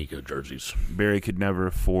gang in Nico jerseys. Barry could never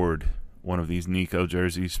afford one of these Nico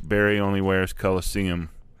jerseys. Barry only wears Coliseum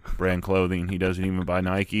brand clothing. He doesn't even buy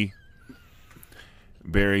Nike.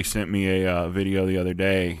 Barry sent me a video the other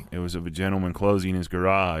day. It was of a gentleman closing his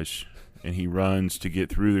garage, and he runs to get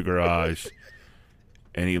through the garage,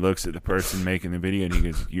 and he looks at the person making the video, and he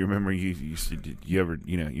goes, "You remember you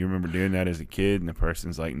remember doing that as a kid?" And the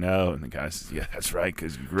person's like, "No," and the guy says, "Yeah, that's right,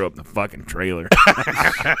 because you grew up in the fucking trailer."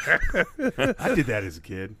 I did that as a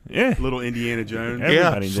kid. Yeah, Little Indiana Jones.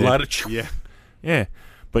 Everybody did. Yeah.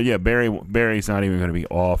 But yeah, Barry's not even going to be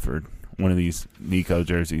offered one of these Nico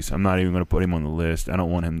jerseys. I'm not even going to put him on the list. I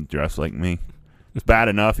don't want him to dress like me. It's bad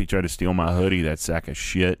enough he tried to steal my hoodie, that sack of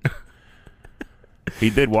shit.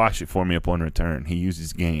 He did wash it for me upon return. He used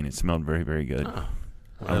his Gain. It smelled very, very good.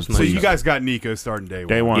 That's So nice. you guys got Nico starting day one.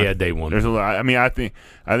 Day one. Yeah, day one. There's a lot. I mean, I think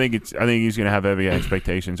he's going to have heavy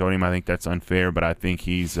expectations on him. I think that's unfair, but I think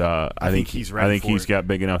he's. I think he's ready. I think he's got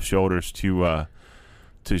big enough shoulders to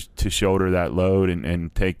shoulder that load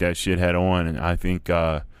and take that shit head on. And I think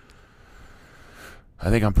I'm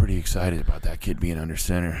pretty excited about that kid being under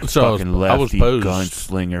center. So fucking I was lefty posed-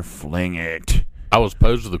 gunslinger, fling it. I was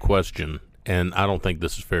posed the question, and I don't think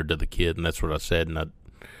this is fair to the kid, and that's what I said.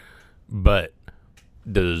 But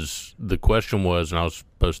the question was, and I was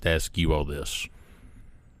supposed to ask you all this: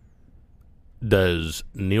 does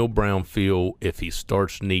Neil Brown feel if he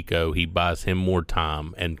starts Nico, he buys him more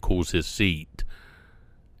time and cools his seat,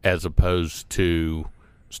 as opposed to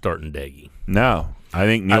starting Deggy? No, I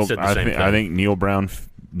think Neil. I think Neil Brown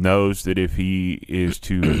knows that if he is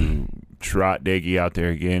to trot Deggy out there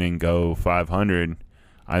again and go 500,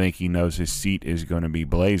 I think he knows his seat is going to be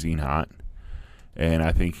blazing hot, and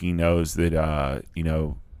I think he knows that. I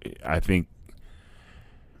think.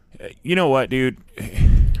 You know what, dude?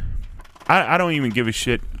 I don't even give a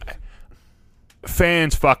shit.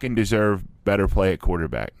 Fans fucking deserve better play at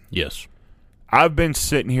quarterback. Yes. I've been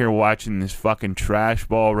sitting here watching this fucking trash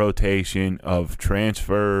ball rotation of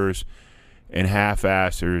transfers and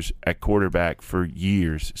half-assers at quarterback for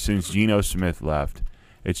years, since Geno Smith left.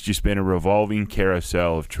 It's just been a revolving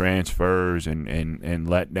carousel of transfers and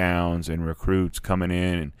letdowns and recruits coming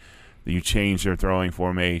in, and you change their throwing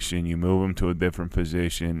formation, you move them to a different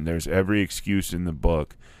position. There's every excuse in the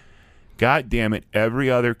book. God damn it,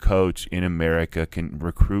 every other coach in America can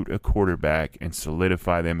recruit a quarterback and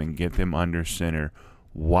solidify them and get them under center.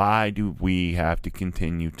 Why do we have to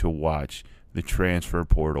continue to watch the transfer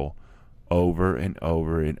portal over and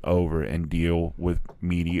over and over and deal with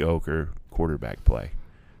mediocre quarterback play?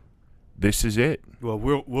 This is it. Well,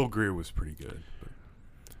 Will Greer was pretty good.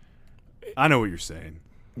 But I know what you're saying.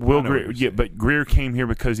 Will Greer, yeah, but Greer came here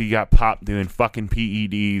because he got popped doing fucking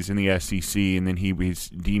PEDs in the SEC, and then he was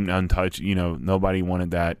deemed untouched. You know, nobody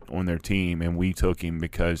wanted that on their team, and we took him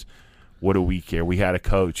because what do we care? We had a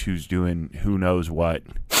coach who's doing who knows what,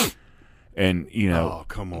 and you know, oh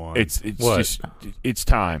come on, it's just it's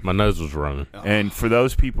time. My nose was running. And for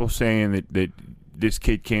those people saying that this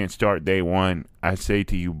kid can't start day one, I say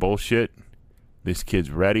to you, bullshit. This kid's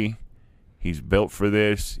ready. He's built for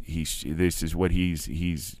this. This is what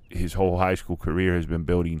his whole high school career has been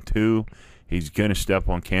building to. He's going to step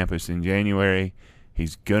on campus in January.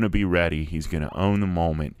 He's going to be ready. He's going to own the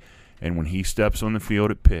moment. And when he steps on the field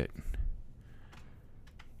at Pitt,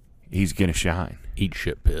 he's going to shine. Eat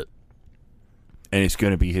shit, Pitt. And it's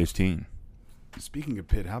going to be his team. Speaking of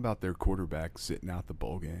Pitt, how about their quarterback sitting out the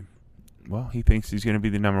bowl game? Well, he thinks he's going to be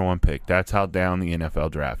the number one pick. That's how down the NFL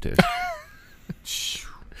draft is.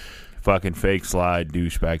 Fucking fake slide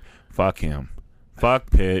douchebag. Fuck him. Fuck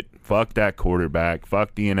Pitt. Fuck that quarterback.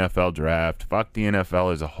 Fuck the NFL draft. Fuck the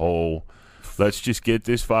NFL as a whole. Let's just get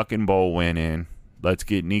this fucking bowl win in. Let's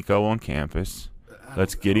get Nico on campus.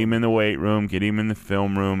 Let's get him in the weight room, get him in the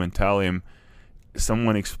film room, and tell him,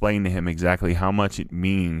 someone explain to him exactly how much it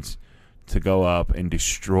means to go up and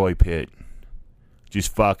destroy Pitt.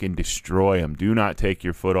 Just fucking destroy them. Do not take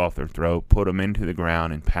your foot off their throat. Put them into the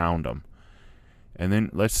ground and pound them. And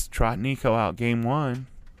then let's trot Nico out game one,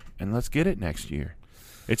 and let's get it next year.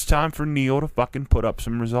 It's time for Neil to fucking put up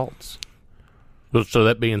some results. So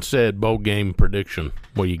that being said, bowl game prediction.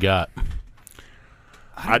 What you got?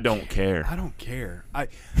 I don't care. I don't care.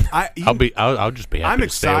 I'll just be happy I'm to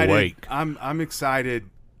excited. stay awake. I'm excited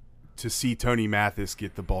to see Tony Mathis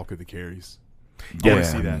get the bulk of the carries. Yeah, I want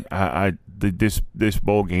to see that. This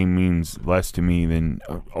bowl game means less to me than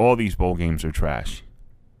all these bowl games are trash.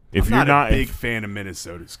 If I'm you're not a big if, fan of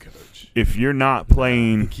Minnesota's coach. if you're not I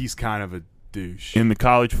playing think he's kind of a douche. in the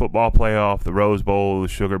college football playoff, the Rose Bowl, the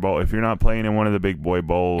Sugar Bowl, if you're not playing in one of the big boy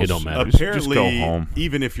bowls, It don't matter. Apparently, just go home.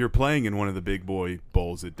 even if you're playing in one of the big boy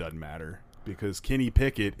bowls, it doesn't matter because Kenny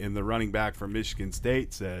Pickett, in the running back from Michigan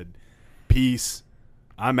State, said, "Peace,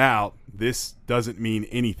 I'm out. This doesn't mean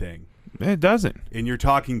anything." It doesn't. And you're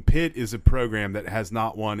talking Pitt is a program that has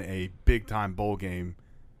not won a big-time bowl game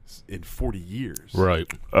in 40 years.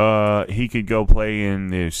 Right. He could go play in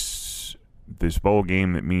this bowl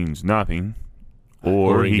game that means nothing,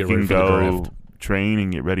 or he he can get ready can for the go draft. train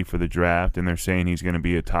and get ready for the draft. And they're saying he's going to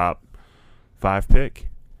be a top 5 pick.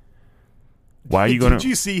 Why are you going Did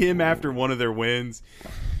you see him after one of their wins?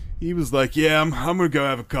 He was like, "Yeah, I'm going to go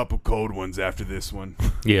have a couple cold ones after this one,"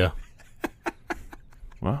 Yeah.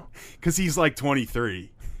 Well, because he's like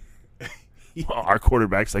 23. our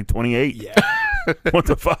quarterback's like 28. Yeah. What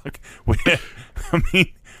the fuck? I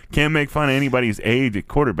mean, can't make fun of anybody's age at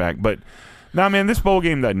quarterback, but nah, man, this bowl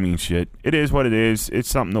game doesn't mean shit. It is what it is. It's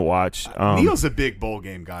something to watch. Neil's a big bowl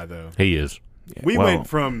game guy, though. He is. We well- went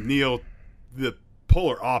from Neil, the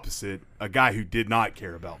polar opposite, a guy who did not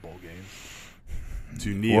care about bowl games, to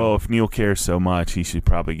Neil. Well, if Neil cares so much, he should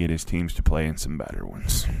probably get his teams to play in some better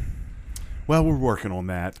ones. Well, we're working on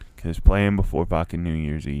that. Because playing before fucking New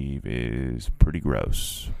Year's Eve is pretty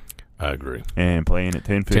gross. I agree. And playing at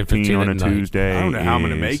 10:15 10:15 on a at night. Tuesday. I don't know how I'm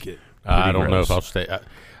going to is- make it. I don't know gross. if I'll stay.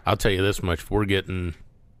 I'll tell you this much: if we're getting,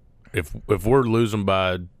 if we're losing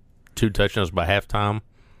by 2 touchdowns by halftime,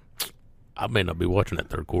 I may not be watching that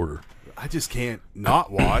third quarter. I just can't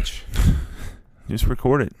not watch. Just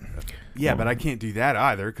record it. Yeah, but I can't do that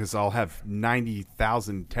either because I'll have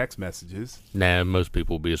 90,000 text messages. Nah, most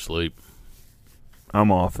people will be asleep. I'm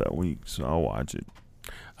off that week, so I'll watch it.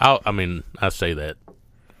 I say that.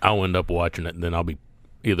 I'll end up watching it, and then I'll be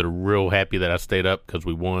either real happy that I stayed up because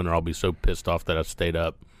we won, or I'll be so pissed off that I stayed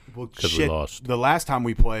up Well, because we lost. The last time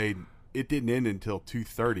we played, it didn't end until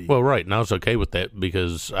 2:30. Well, right, and I was okay with that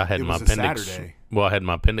because I had It my was a appendix. Saturday. Well, I had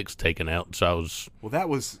my appendix taken out, so I was. Well, that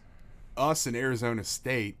was us in Arizona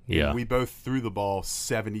State. and Yeah. we both threw the ball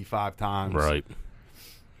 75 times. Right.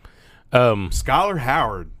 Skylar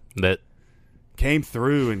Howard That came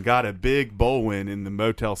through and got a big bowl win in the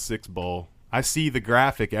Motel 6 Bowl. I see the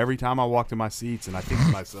graphic every time I walk to my seats, and I think to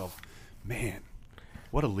myself, man,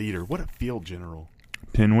 what a leader. What a field general.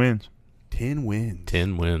 10 wins. 10 wins.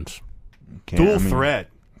 10 wins. Dual threat.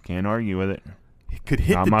 Can't argue with it. He could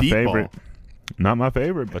hit Not the my deep favorite. ball. Not my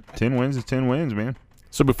favorite, but 10 wins is 10 wins, man.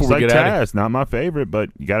 So before It's we like get out of Taz, not my favorite, but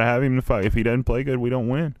you got to have him to fight. If he doesn't play good, we don't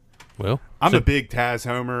win. well, I'm so- a big Taz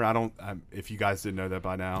homer. If you guys didn't know that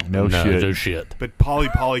by now. No shit. No shit. But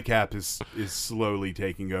Polycap is slowly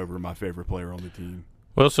taking over my favorite player on the team.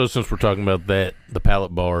 Well, so since we're talking about that, the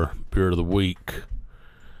Pallet Bar Beer of the Week,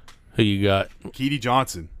 who you got? Keedy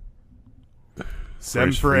Johnson. 7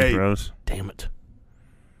 First for free 8. throws. Damn it.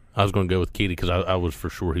 I was going to go with Keedy because I was for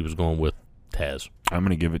sure he was going with Taz. I'm going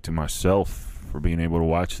to give it to myself for being able to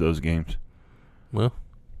watch those games. Well,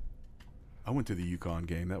 I went to the UConn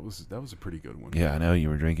game. That was a pretty good one. Yeah, I know you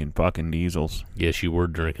were drinking fucking diesels. yes, you were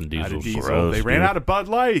drinking I had a diesels. diesel. Gross, They ran dude. out of Bud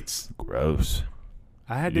Lights. Gross.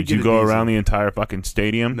 I had to Did get you a go diesel. around the entire fucking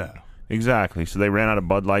stadium? No. Exactly. So they ran out of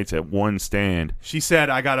Bud Lights at one stand. She said,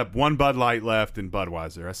 I got one Bud Light left in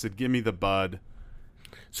Budweiser. I said, give me the Bud.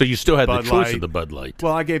 So you still had Bud the choice Light. of the Bud Light.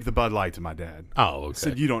 Well, I gave the Bud Light to my dad. Oh, I okay.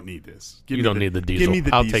 said, you don't need this. Give You me don't need the diesel. Give me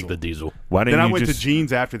the I'll diesel. take the diesel. Why didn't Then I you went just to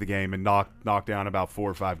Jeans after the game and knocked down about 4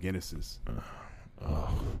 or 5 Guinnesses.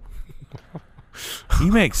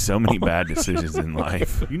 You make so many bad decisions in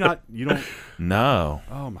life. You don't. No.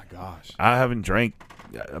 Oh my gosh.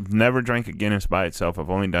 I've never drank a Guinness by itself. I've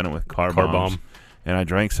only done it with car Car bombs. bomb. And I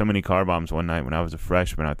drank so many car bombs one night when I was a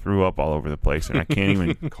freshman. I threw up all over the place, and I can't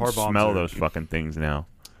even Car bombs smell are- those fucking things now.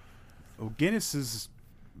 Well, Guinness is,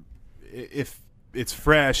 if it's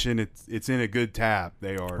fresh and it's in a good tap,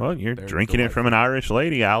 they are. Well, you're they're drinking it from an Irish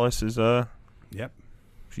lady. Alice is Yep.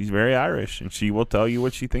 she's very Irish, and she will tell you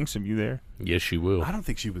what she thinks of you there. Yes, you will. I don't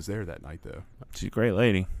think she was there that night though. She's a great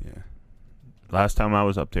lady. Yeah. Last time I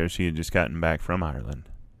was up there, she had just gotten back from Ireland.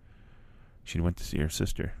 She went to see her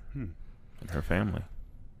sister and her family.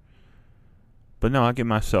 But no, I give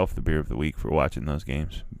myself the beer of the week for watching those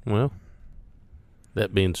games. Well,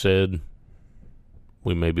 that being said,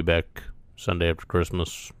 we may be back Sunday after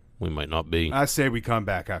Christmas. We might not be. I say we come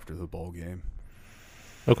back after the bowl game,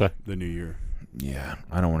 Okay. the New Year. Yeah,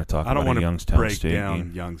 I don't want to talk I don't about want a to Youngstown break State down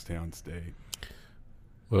game. Youngstown State.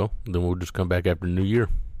 Well, then we'll just come back after New Year.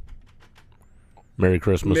 Merry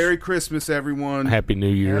Christmas. Merry Christmas, everyone. Happy New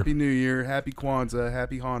Year. Happy New Year. Happy Kwanzaa.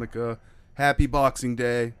 Happy Hanukkah. Happy Boxing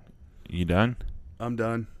Day. You done? I'm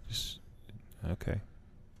done. Okay.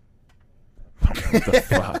 What the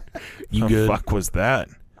fuck? You the good? fuck was that?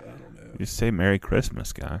 I don't know. You say Merry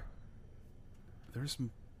Christmas, guy. There's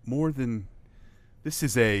more than. This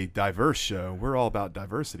is a diverse show. We're all about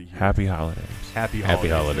diversity here. Happy holidays. Happy Happy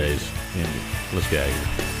holidays. Indeed. Let's get out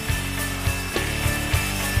of here.